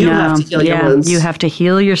 You have to heal your wounds. You have to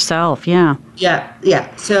heal yourself, yeah.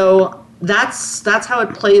 Yeah. So that's how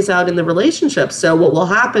it plays out in the relationship. So what will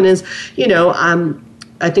happen is,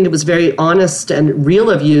 I think it was very honest and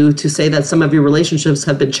real of you to say that some of your relationships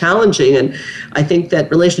have been challenging. And I think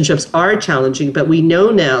that relationships are challenging, but we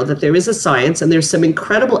know now that there is a science, and there's some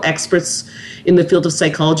incredible experts in the field of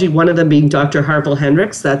psychology, one of them being Dr. Harville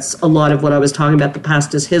Hendricks. That's a lot of what I was talking about. The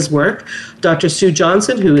past is his work. Dr. Sue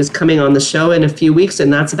Johnson, who is coming on the show in a few weeks,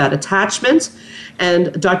 and that's about attachment.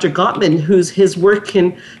 And Dr. Gottman, his work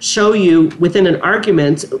can show you within an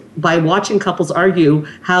argument by watching couples argue,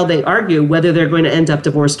 how they argue, whether they're going to end up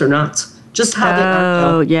divorced or not. Just how they argue.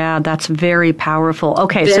 Oh, yeah, that's very powerful.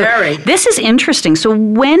 Okay, so this is interesting. So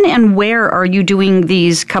when and where are you doing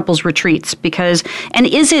these couples retreats? And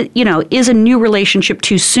is it, is a new relationship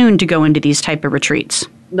too soon to go into these type of retreats?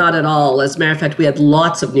 Not at all. As a matter of fact, we had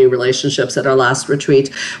lots of new relationships at our last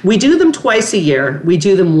retreat. We do them twice a year.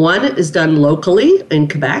 One is done locally in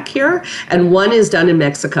Quebec here, and one is done in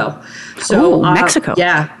Mexico. So Mexico.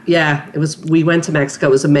 Yeah. We went to Mexico.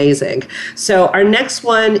 It was amazing. So our next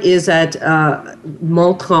one is at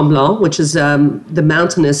Mont Tremblant, which is the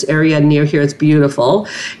mountainous area near here. It's beautiful.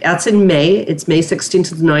 That's in May. It's May 16th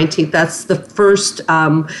to the 19th. That's the first,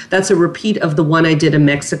 that's a repeat of the one I did in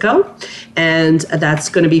Mexico. And that's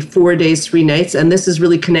going to be 4 days, 3 nights. And this is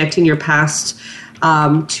really connecting your past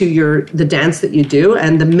to the dance that you do.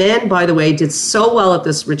 And the men, by the way, did so well at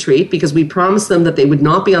this retreat because we promised them that they would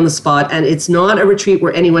not be on the spot. And it's not a retreat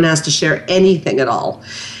where anyone has to share anything at all.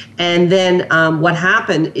 And then what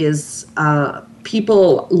happened is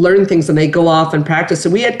people learn things and they go off and practice. So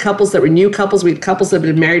we had couples that were new couples. We had couples that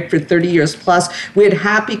had been married for 30 years plus. We had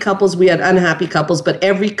happy couples. We had unhappy couples. But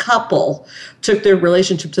every couple took their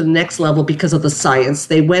relationship to the next level because of the science.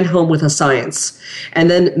 They went home with a science. And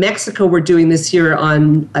then Mexico, we're doing this year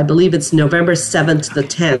on, I believe it's November 7th to the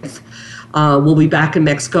 10th. We'll be back in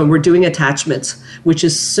Mexico, and we're doing attachment, which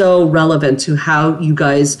is so relevant to how you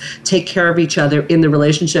guys take care of each other in the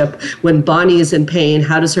relationship. When Bonnie is in pain,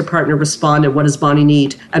 how does her partner respond, and what does Bonnie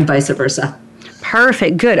need, and vice versa.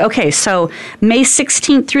 Perfect. Good. Okay, so May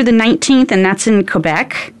 16th through the 19th, and that's in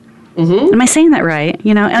Quebec. Mm-hmm. Am I saying that right?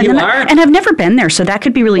 You are. And I've never been there, so that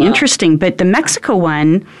could be really interesting. But the Mexico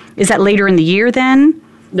one, is that later in the year then?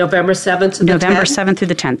 November 7th to the 10th. November 7th through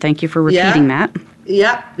the 10th. Thank you for repeating that.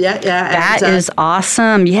 Yeah. That is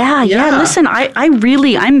awesome. Yeah. Listen, I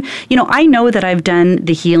know that I've done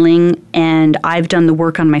the healing and I've done the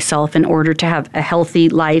work on myself in order to have a healthy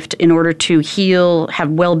life, in order to heal,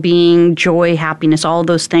 have well-being, joy, happiness, all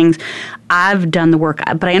those things. I've done the work,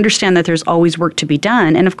 but I understand that there's always work to be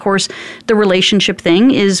done. And of course, the relationship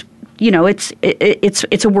thing is,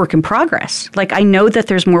 it's a work in progress. Like, I know that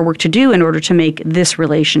there's more work to do in order to make this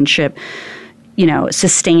relationship,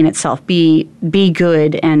 sustain itself, be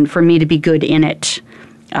good, and for me to be good in it.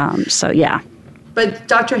 But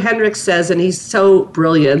Dr. Hendricks says, and he's so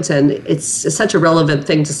brilliant, and it's such a relevant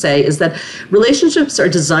thing to say, is that relationships are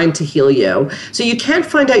designed to heal you. So you can't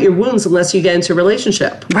find out your wounds unless you get into a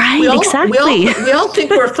relationship. Right, exactly. We all think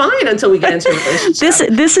we're fine until we get into a relationship.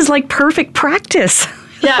 This is like perfect practice.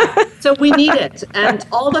 Yeah, so we need it. And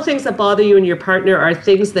all the things that bother you and your partner are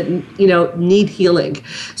things that, need healing.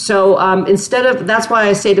 So that's why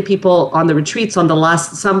I say to people on the retreats,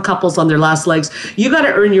 some couples on their last legs, you got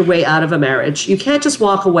to earn your way out of a marriage. You can't just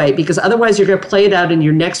walk away, because otherwise you're going to play it out in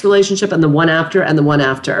your next relationship and the one after and the one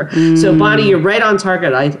after. So Bonnie, you're right on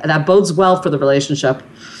target. That bodes well for the relationship.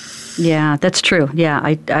 Yeah, that's true. Yeah,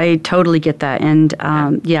 I totally get that. And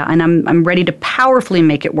and I'm ready to powerfully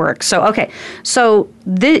make it work. So, okay. So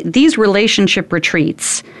these relationship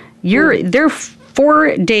retreats, they're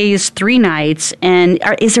 4 days, 3 nights. And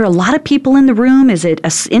is there a lot of people in the room? Is it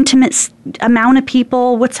an intimate amount of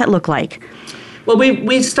people? What's that look like? Well, we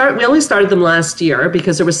only started them last year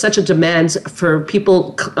because there was such a demand for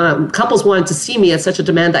people. Couples wanted to see me at such a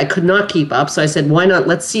demand that I could not keep up. So I said, why not?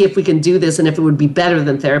 Let's see if we can do this and if it would be better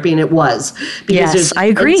than therapy. And it was. Yes, I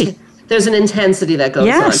agree. There's an intensity that goes on.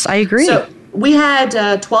 Yes, I agree. So we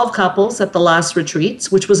had 12 couples at the last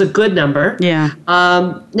retreats, which was a good number. Yeah.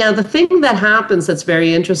 Now, the thing that happens that's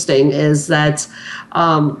very interesting is that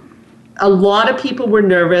a lot of people were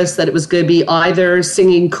nervous that it was going to be either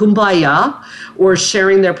singing Kumbaya or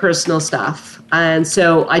sharing their personal stuff. And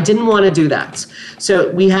so I didn't want to do that. So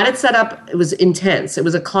we had it set up. It was intense. It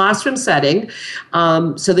was a classroom setting.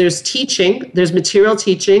 So there's teaching, there's material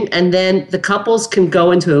teaching, and then the couples can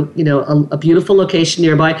go into, a beautiful location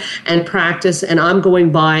nearby and practice. And I'm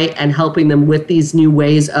going by and helping them with these new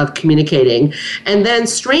ways of communicating. And then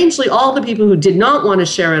strangely, all the people who did not want to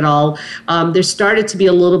share at all, there started to be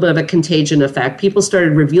a little bit of a contagion effect. People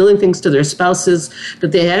started revealing things to their spouses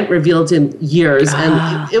that they hadn't revealed in years.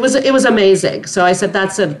 And it was amazing. So I said,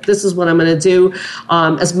 that's it. This is what I'm going to do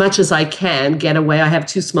as much as I can, get away. I have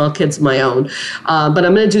 2 small kids of my own. But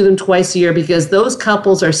I'm going to do them twice a year because those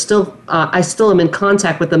couples are still, I still am in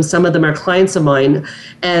contact with them. Some of them are clients of mine.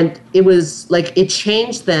 And it was like, it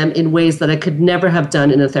changed them in ways that I could never have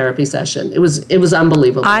done in a therapy session. It was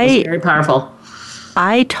unbelievable. It was very powerful.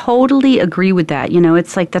 I totally agree with that.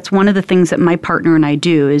 It's like that's one of the things that my partner and I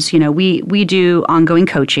do is, we do ongoing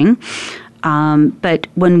coaching. But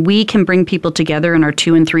when we can bring people together in our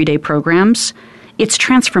 2 and 3 day programs, it's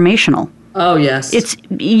transformational. Oh, yes. It's,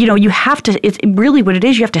 you have to, it's really what it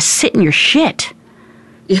is. You have to sit in your shit.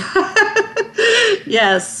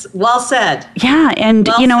 Yes. Well said. Yeah. And,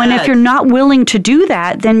 and if you're not willing to do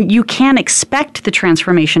that, then you can't expect the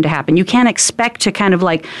transformation to happen. You can't expect to kind of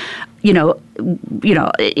like,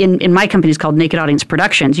 in my company, it's called Naked Audience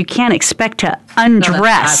Productions. You can't expect to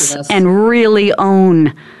undress and really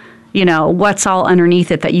own what's all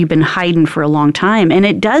underneath it that you've been hiding for a long time. And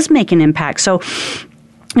it does make an impact. So,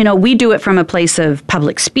 we do it from a place of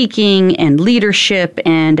public speaking and leadership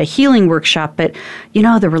and a healing workshop. But,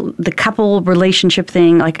 the couple relationship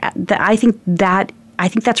thing, I think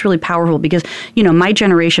that's really powerful because, my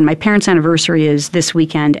generation, my parents' anniversary is this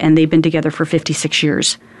weekend, and they've been together for 56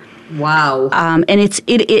 years. Wow. And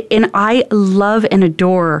and I love and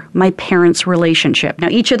adore my parents' relationship. Now,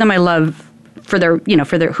 each of them I love for their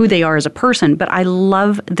who they are as a person, but I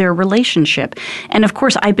love their relationship. And of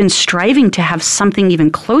course, I've been striving to have something even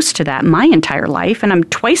close to that my entire life, and I'm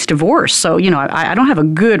twice divorced, so I don't have a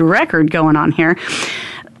good record going on here.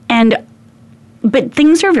 But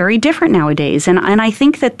things are very different nowadays, and I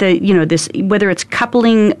think that this, whether it's couple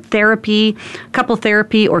therapy,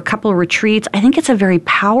 or couple retreats, I think it's a very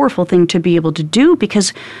powerful thing to be able to do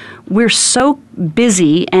because we're so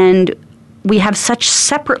busy and we have such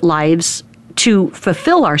separate lives to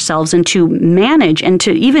fulfill ourselves and to manage and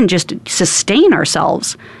to even just sustain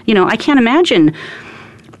ourselves. I can't imagine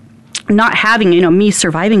not having, me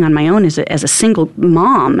surviving on my own as a single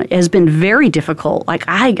mom has been very difficult. Like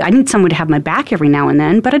I need someone to have my back every now and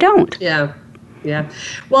then, but I don't. Yeah.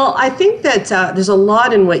 Well, I think that there's a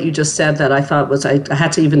lot in what you just said that I thought was, I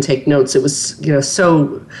had to even take notes. It was,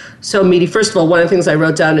 so meaty. First of all, one of the things I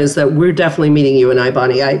wrote down is that we're definitely meeting you and I,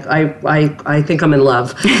 Bonnie. I think I'm in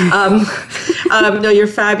love. No, you're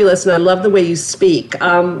fabulous, and I love the way you speak.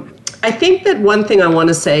 I think that one thing I want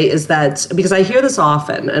to say is that, because I hear this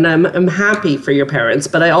often, and I'm happy for your parents,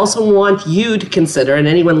 but I also want you to consider, and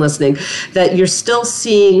anyone listening, that you're still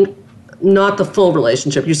seeing not the full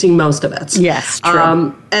relationship. You're seeing most of it. Yes,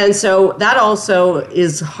 true. And so that also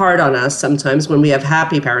is hard on us sometimes when we have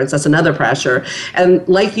happy parents. That's another pressure. And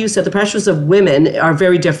like you said, the pressures of women are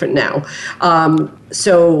very different now.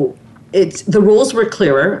 So the rules were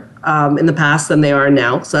clearer in the past than they are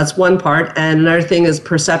now. So that's one part. And another thing is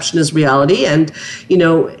perception is reality. And,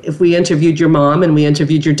 if we interviewed your mom and we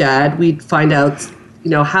interviewed your dad, we'd find out,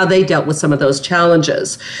 how they dealt with some of those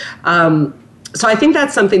challenges. So I think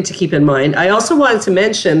that's something to keep in mind. I also wanted to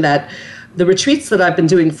mention that the retreats that I've been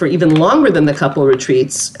doing for even longer than the couple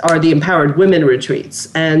retreats are the empowered women retreats.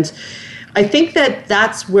 And I think that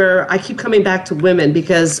that's where I keep coming back to women,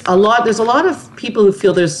 because there's a lot of people who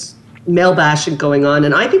feel there's male bashing going on.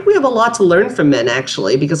 And I think we have a lot to learn from men,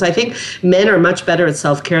 actually, because I think men are much better at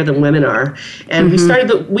self-care than women are. And we started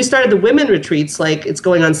the women retreats, like it's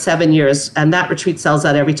going on 7 years, and that retreat sells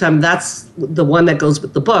out every time. That's the one that goes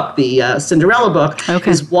with the book, the Cinderella book,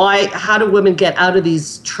 is how do women get out of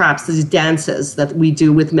these traps, these dances that we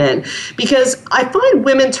do with men? Because I find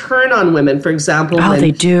women turn on women, for example. They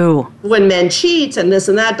do. When men cheat and this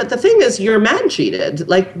and that. But the thing is, your man cheated.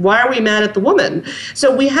 Like, why are we mad at the woman?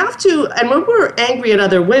 So we have to, and when we're angry at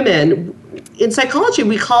other women, in psychology,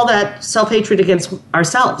 we call that self-hatred against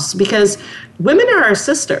ourselves, because women are our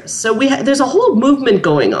sisters. So there's a whole movement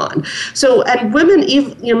going on. So, and women,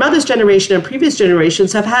 even your mother's generation and previous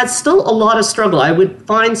generations have had still a lot of struggle. I would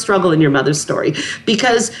find struggle in your mother's story,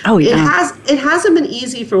 because it hasn't been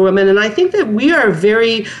easy for women. And I think that we are a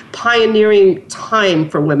very pioneering time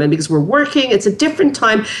for women, because we're working. It's a different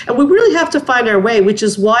time, and we really have to find our way, which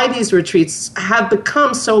is why these retreats have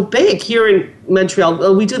become so big here in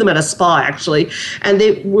Montreal. We do them at a spa, actually, and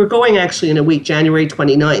we're going actually in a week, January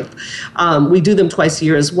 29th. We do them twice a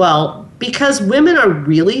year as well, because women are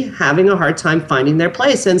really having a hard time finding their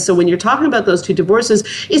place. And so when you're talking about those two divorces,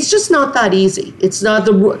 it's just not that easy. It's not,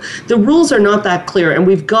 the rules are not that clear, and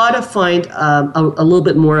we've got to find a little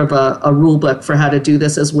bit more of a rule book for how to do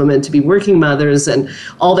this as women, to be working mothers and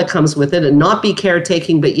all that comes with it, and not be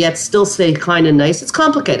caretaking, but yet still stay kind and nice. It's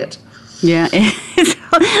complicated. Yeah.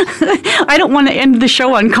 I don't want to end the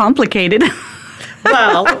show on complicated.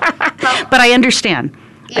 Well, but I understand.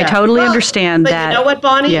 Yeah. I totally understand that. But you know what,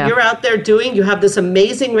 Bonnie? Yeah. You're out there you have this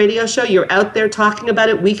amazing radio show. You're out there talking about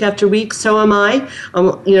it week after week. So am I.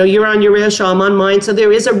 You're on your radio show. I'm on mine. So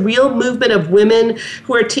there is a real movement of women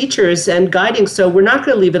who are teachers and guiding. So we're not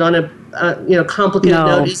going to leave it on a complicated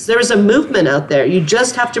note. There's a movement out there. You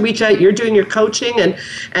just have to reach out. You're doing your coaching,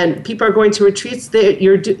 and people are going to retreats.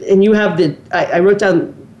 And you have I wrote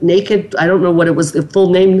down Naked, I don't know what it was, the full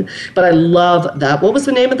name, but I love that. What was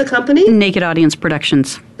the name of the company? Naked Audience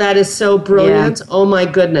Productions. That is so brilliant. Yeah. Oh, my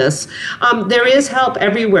goodness. There is help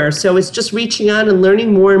everywhere. So it's just reaching out and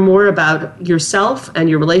learning more and more about yourself and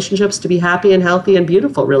your relationships to be happy and healthy and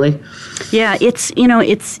beautiful, really. Yeah,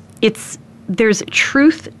 there's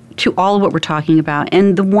truth to all of what we're talking about.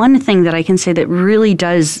 And the one thing that I can say that really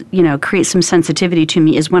does, create some sensitivity to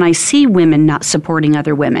me is when I see women not supporting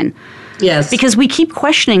other women. Yes. Because we keep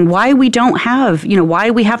questioning why we don't have,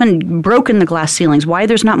 why we haven't broken the glass ceilings, why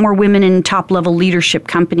there's not more women in top-level leadership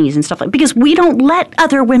companies and stuff like that. Because we don't let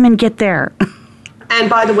other women get there. And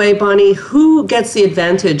by the way, Bonnie, who gets the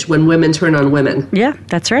advantage when women turn on women? Yeah,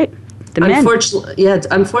 that's right.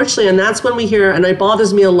 Unfortunately, and that's when we hear, and it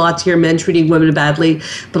bothers me a lot to hear men treating women badly,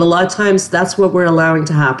 but a lot of times that's what we're allowing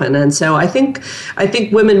to happen. And so I think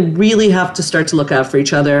women really have to start to look out for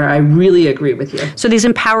each other. I really agree with you. So these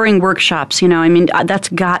empowering workshops, that's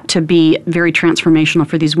got to be very transformational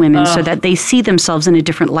for these women, so that they see themselves in a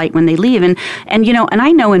different light when they leave. And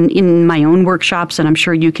I know in my own workshops, and I'm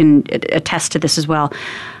sure you can attest to this as well,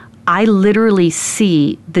 I literally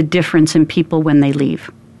see the difference in people when they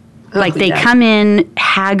leave. They come in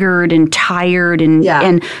haggard and tired and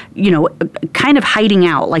kind of hiding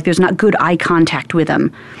out, like there's not good eye contact with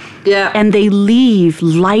them. Yeah. And they leave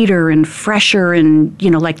lighter and fresher and,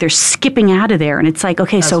 like they're skipping out of there. And it's like,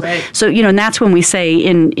 okay, so and that's when we say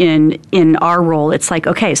in our role, it's like,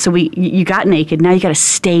 okay, so you got naked, now you got to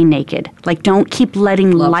stay naked. Like, don't keep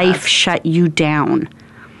letting life shut you down.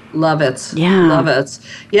 Love it. Yeah. Love it.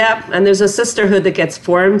 Yeah. And there's a sisterhood that gets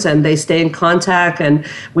formed and they stay in contact. And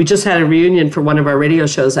we just had a reunion for one of our radio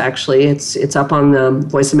shows, actually. It's up on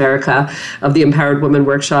Voice America of the Empowered Women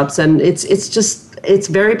Workshops. And it's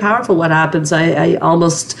very powerful what happens. I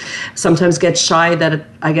almost sometimes get shy that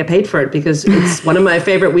I get paid for it, because it's one of my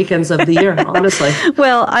favorite weekends of the year, honestly.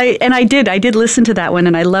 Well, I did listen to that one,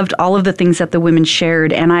 and I loved all of the things that the women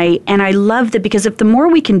shared, and I loved it, because if the more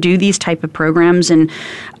we can do these type of programs and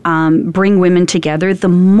bring women together, the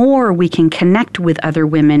more we can connect with other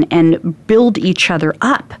women and build each other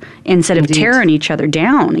up instead of tearing each other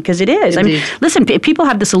down, because it is. Indeed. I mean, listen, people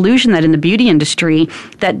have this illusion that in the beauty industry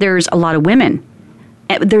that there's a lot of women.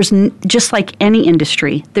 There's, just like any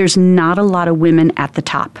industry, there's not a lot of women at the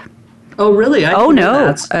top. Oh, really? Oh,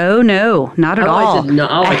 no, not at all. I didn't know.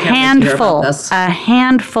 A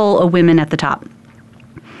handful of women at the top.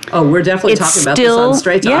 Oh, we're definitely talking about this on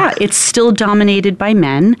Straight Talk. Yeah, it's still dominated by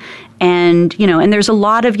men. And, and there's a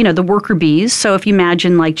lot of, the worker bees. So if you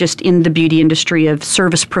imagine, like, just in the beauty industry of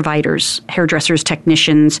service providers, hairdressers,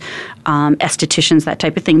 technicians, estheticians, that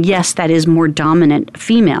type of thing, yes, that is more dominant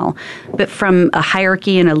female. But from a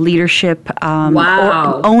hierarchy and a leadership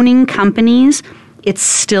or owning companies, it's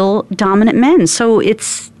still dominant men. So it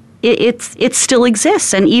still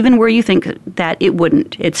exists. And even where you think that it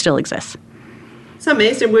wouldn't, it still exists. It's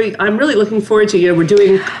amazing. I'm really looking forward to, we're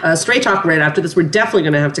doing Straight Talk right after this. We're definitely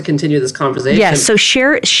going to have to continue this conversation. Yes, so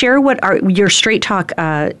share what your Straight Talk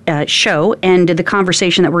show and the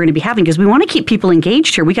conversation that we're going to be having, because we want to keep people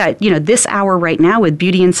engaged here. We got, this hour right now with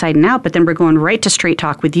Beauty Inside and Out, but then we're going right to Straight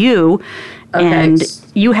Talk with you. Okay. And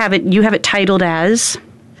you have it titled as?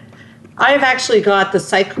 I have actually got the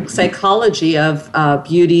psychology of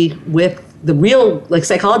beauty with the real, like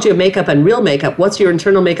psychology of makeup and real makeup. What's your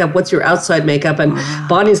internal makeup? What's your outside makeup? And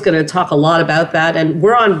Bonnie's going to talk a lot about that. And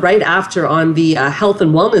we're on right after on the Health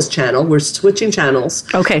and Wellness channel. We're switching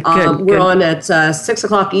channels. Okay, good. We're on at 6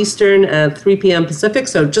 o'clock Eastern, 3 p.m. Pacific.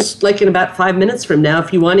 So just like in about 5 minutes from now,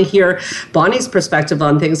 if you want to hear Bonnie's perspective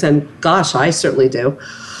on things, and gosh, I certainly do.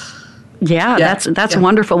 Yeah, that's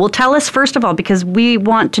wonderful. Well, tell us, first of all, because we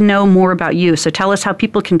want to know more about you. So tell us how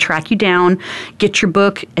people can track you down, get your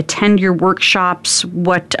book, attend your workshops.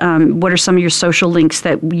 What are some of your social links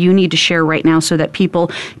that you need to share right now so that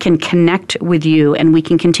people can connect with you and we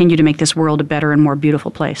can continue to make this world a better and more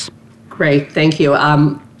beautiful place? Great. Thank you.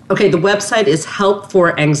 Okay, the website is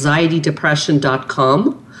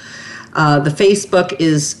helpforanxietydepression.com. The Facebook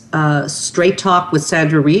is Straight Talk with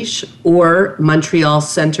Sandra Reich or Montreal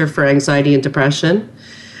Center for Anxiety and Depression.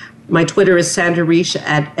 My Twitter is Sandra Reich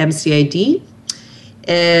at MCAD.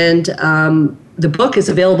 And the book is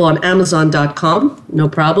available on Amazon.com, no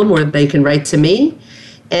problem, or they can write to me.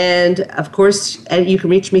 And, of course, you can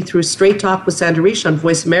reach me through Straight Talk with Sandra Reich on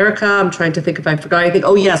Voice America. I'm trying to think if I forgot anything.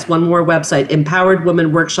 Oh, yes, one more website.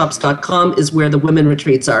 EmpoweredWomenWorkshops.com is where the women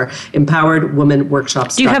retreats are.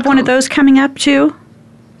 EmpoweredWomenWorkshops.com. Do you have one of those coming up, too?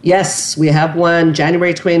 Yes, we have one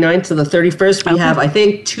January 29th to the 31st. We have, I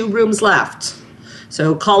think, 2 rooms left.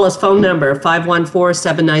 So call us, phone number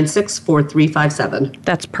 514-796-4357.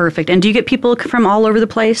 That's perfect. And do you get people from all over the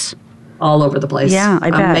place? All over the place. Yeah,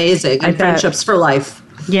 I bet. Amazing. And friendships for life.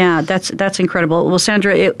 Yeah, that's incredible. Well,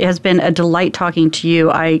 Sandra, it has been a delight talking to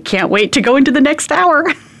you. I can't wait to go into the next hour.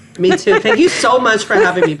 Me too. Thank you so much for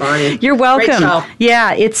having me, Bonnie. You're welcome. Great show.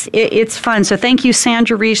 Yeah, it's fun. So thank you,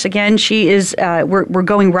 Sandra Reich. Again, she is. We're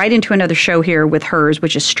going right into another show here with hers,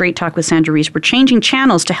 which is Straight Talk with Sandra Reich. We're changing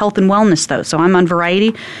channels to health and wellness, though. So I'm on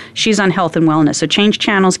Variety. She's on health and wellness. So change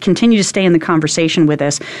channels. Continue to stay in the conversation with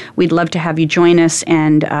us. We'd love to have you join us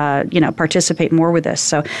and participate more with us.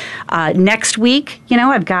 So next week,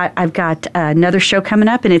 I've got another show coming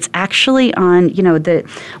up, and it's actually on.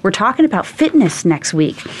 We're talking about fitness next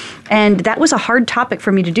week. And that was a hard topic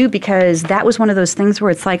for me to do because that was one of those things where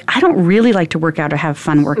it's like, I don't really like to work out or have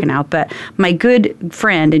fun working out, but my good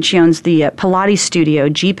friend, and she owns the Pilates studio,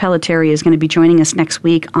 G. Pelletieri, is going to be joining us next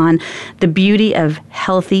week on the beauty of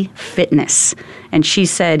healthy fitness. And she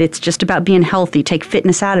said it's just about being healthy. Take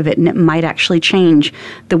fitness out of it, and it might actually change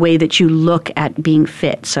the way that you look at being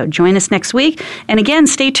fit. So join us next week. And again,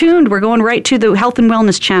 stay tuned. We're going right to the Health and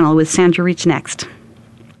Wellness channel with Sandra Reich next.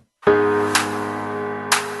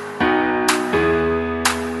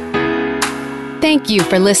 Thank you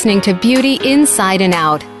for listening to Beauty Inside and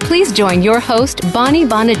Out. Please join your host, Bonnie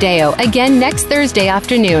Bonadeo, again next Thursday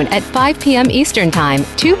afternoon at 5 p.m. Eastern Time,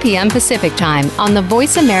 2 p.m. Pacific Time on the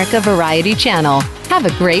Voice America Variety Channel. Have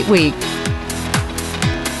a great week.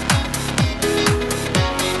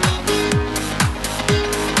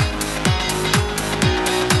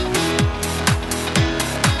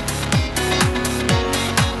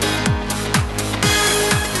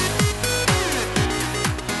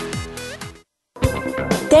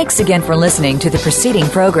 Thanks again for listening to the preceding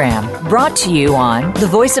program brought to you on the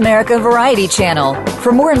Voice America Variety Channel.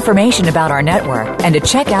 For more information about our network and to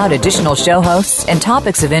check out additional show hosts and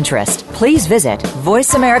topics of interest, please visit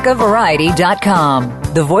voiceamericavariety.com.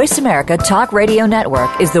 The Voice America Talk Radio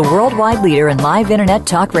Network is the worldwide leader in live Internet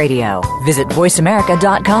talk radio. Visit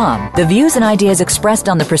voiceamerica.com. The views and ideas expressed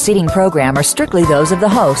on the preceding program are strictly those of the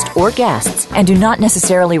host or guests and do not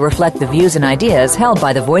necessarily reflect the views and ideas held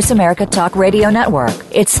by the Voice America Talk Radio Network,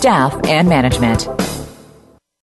 its staff, and management.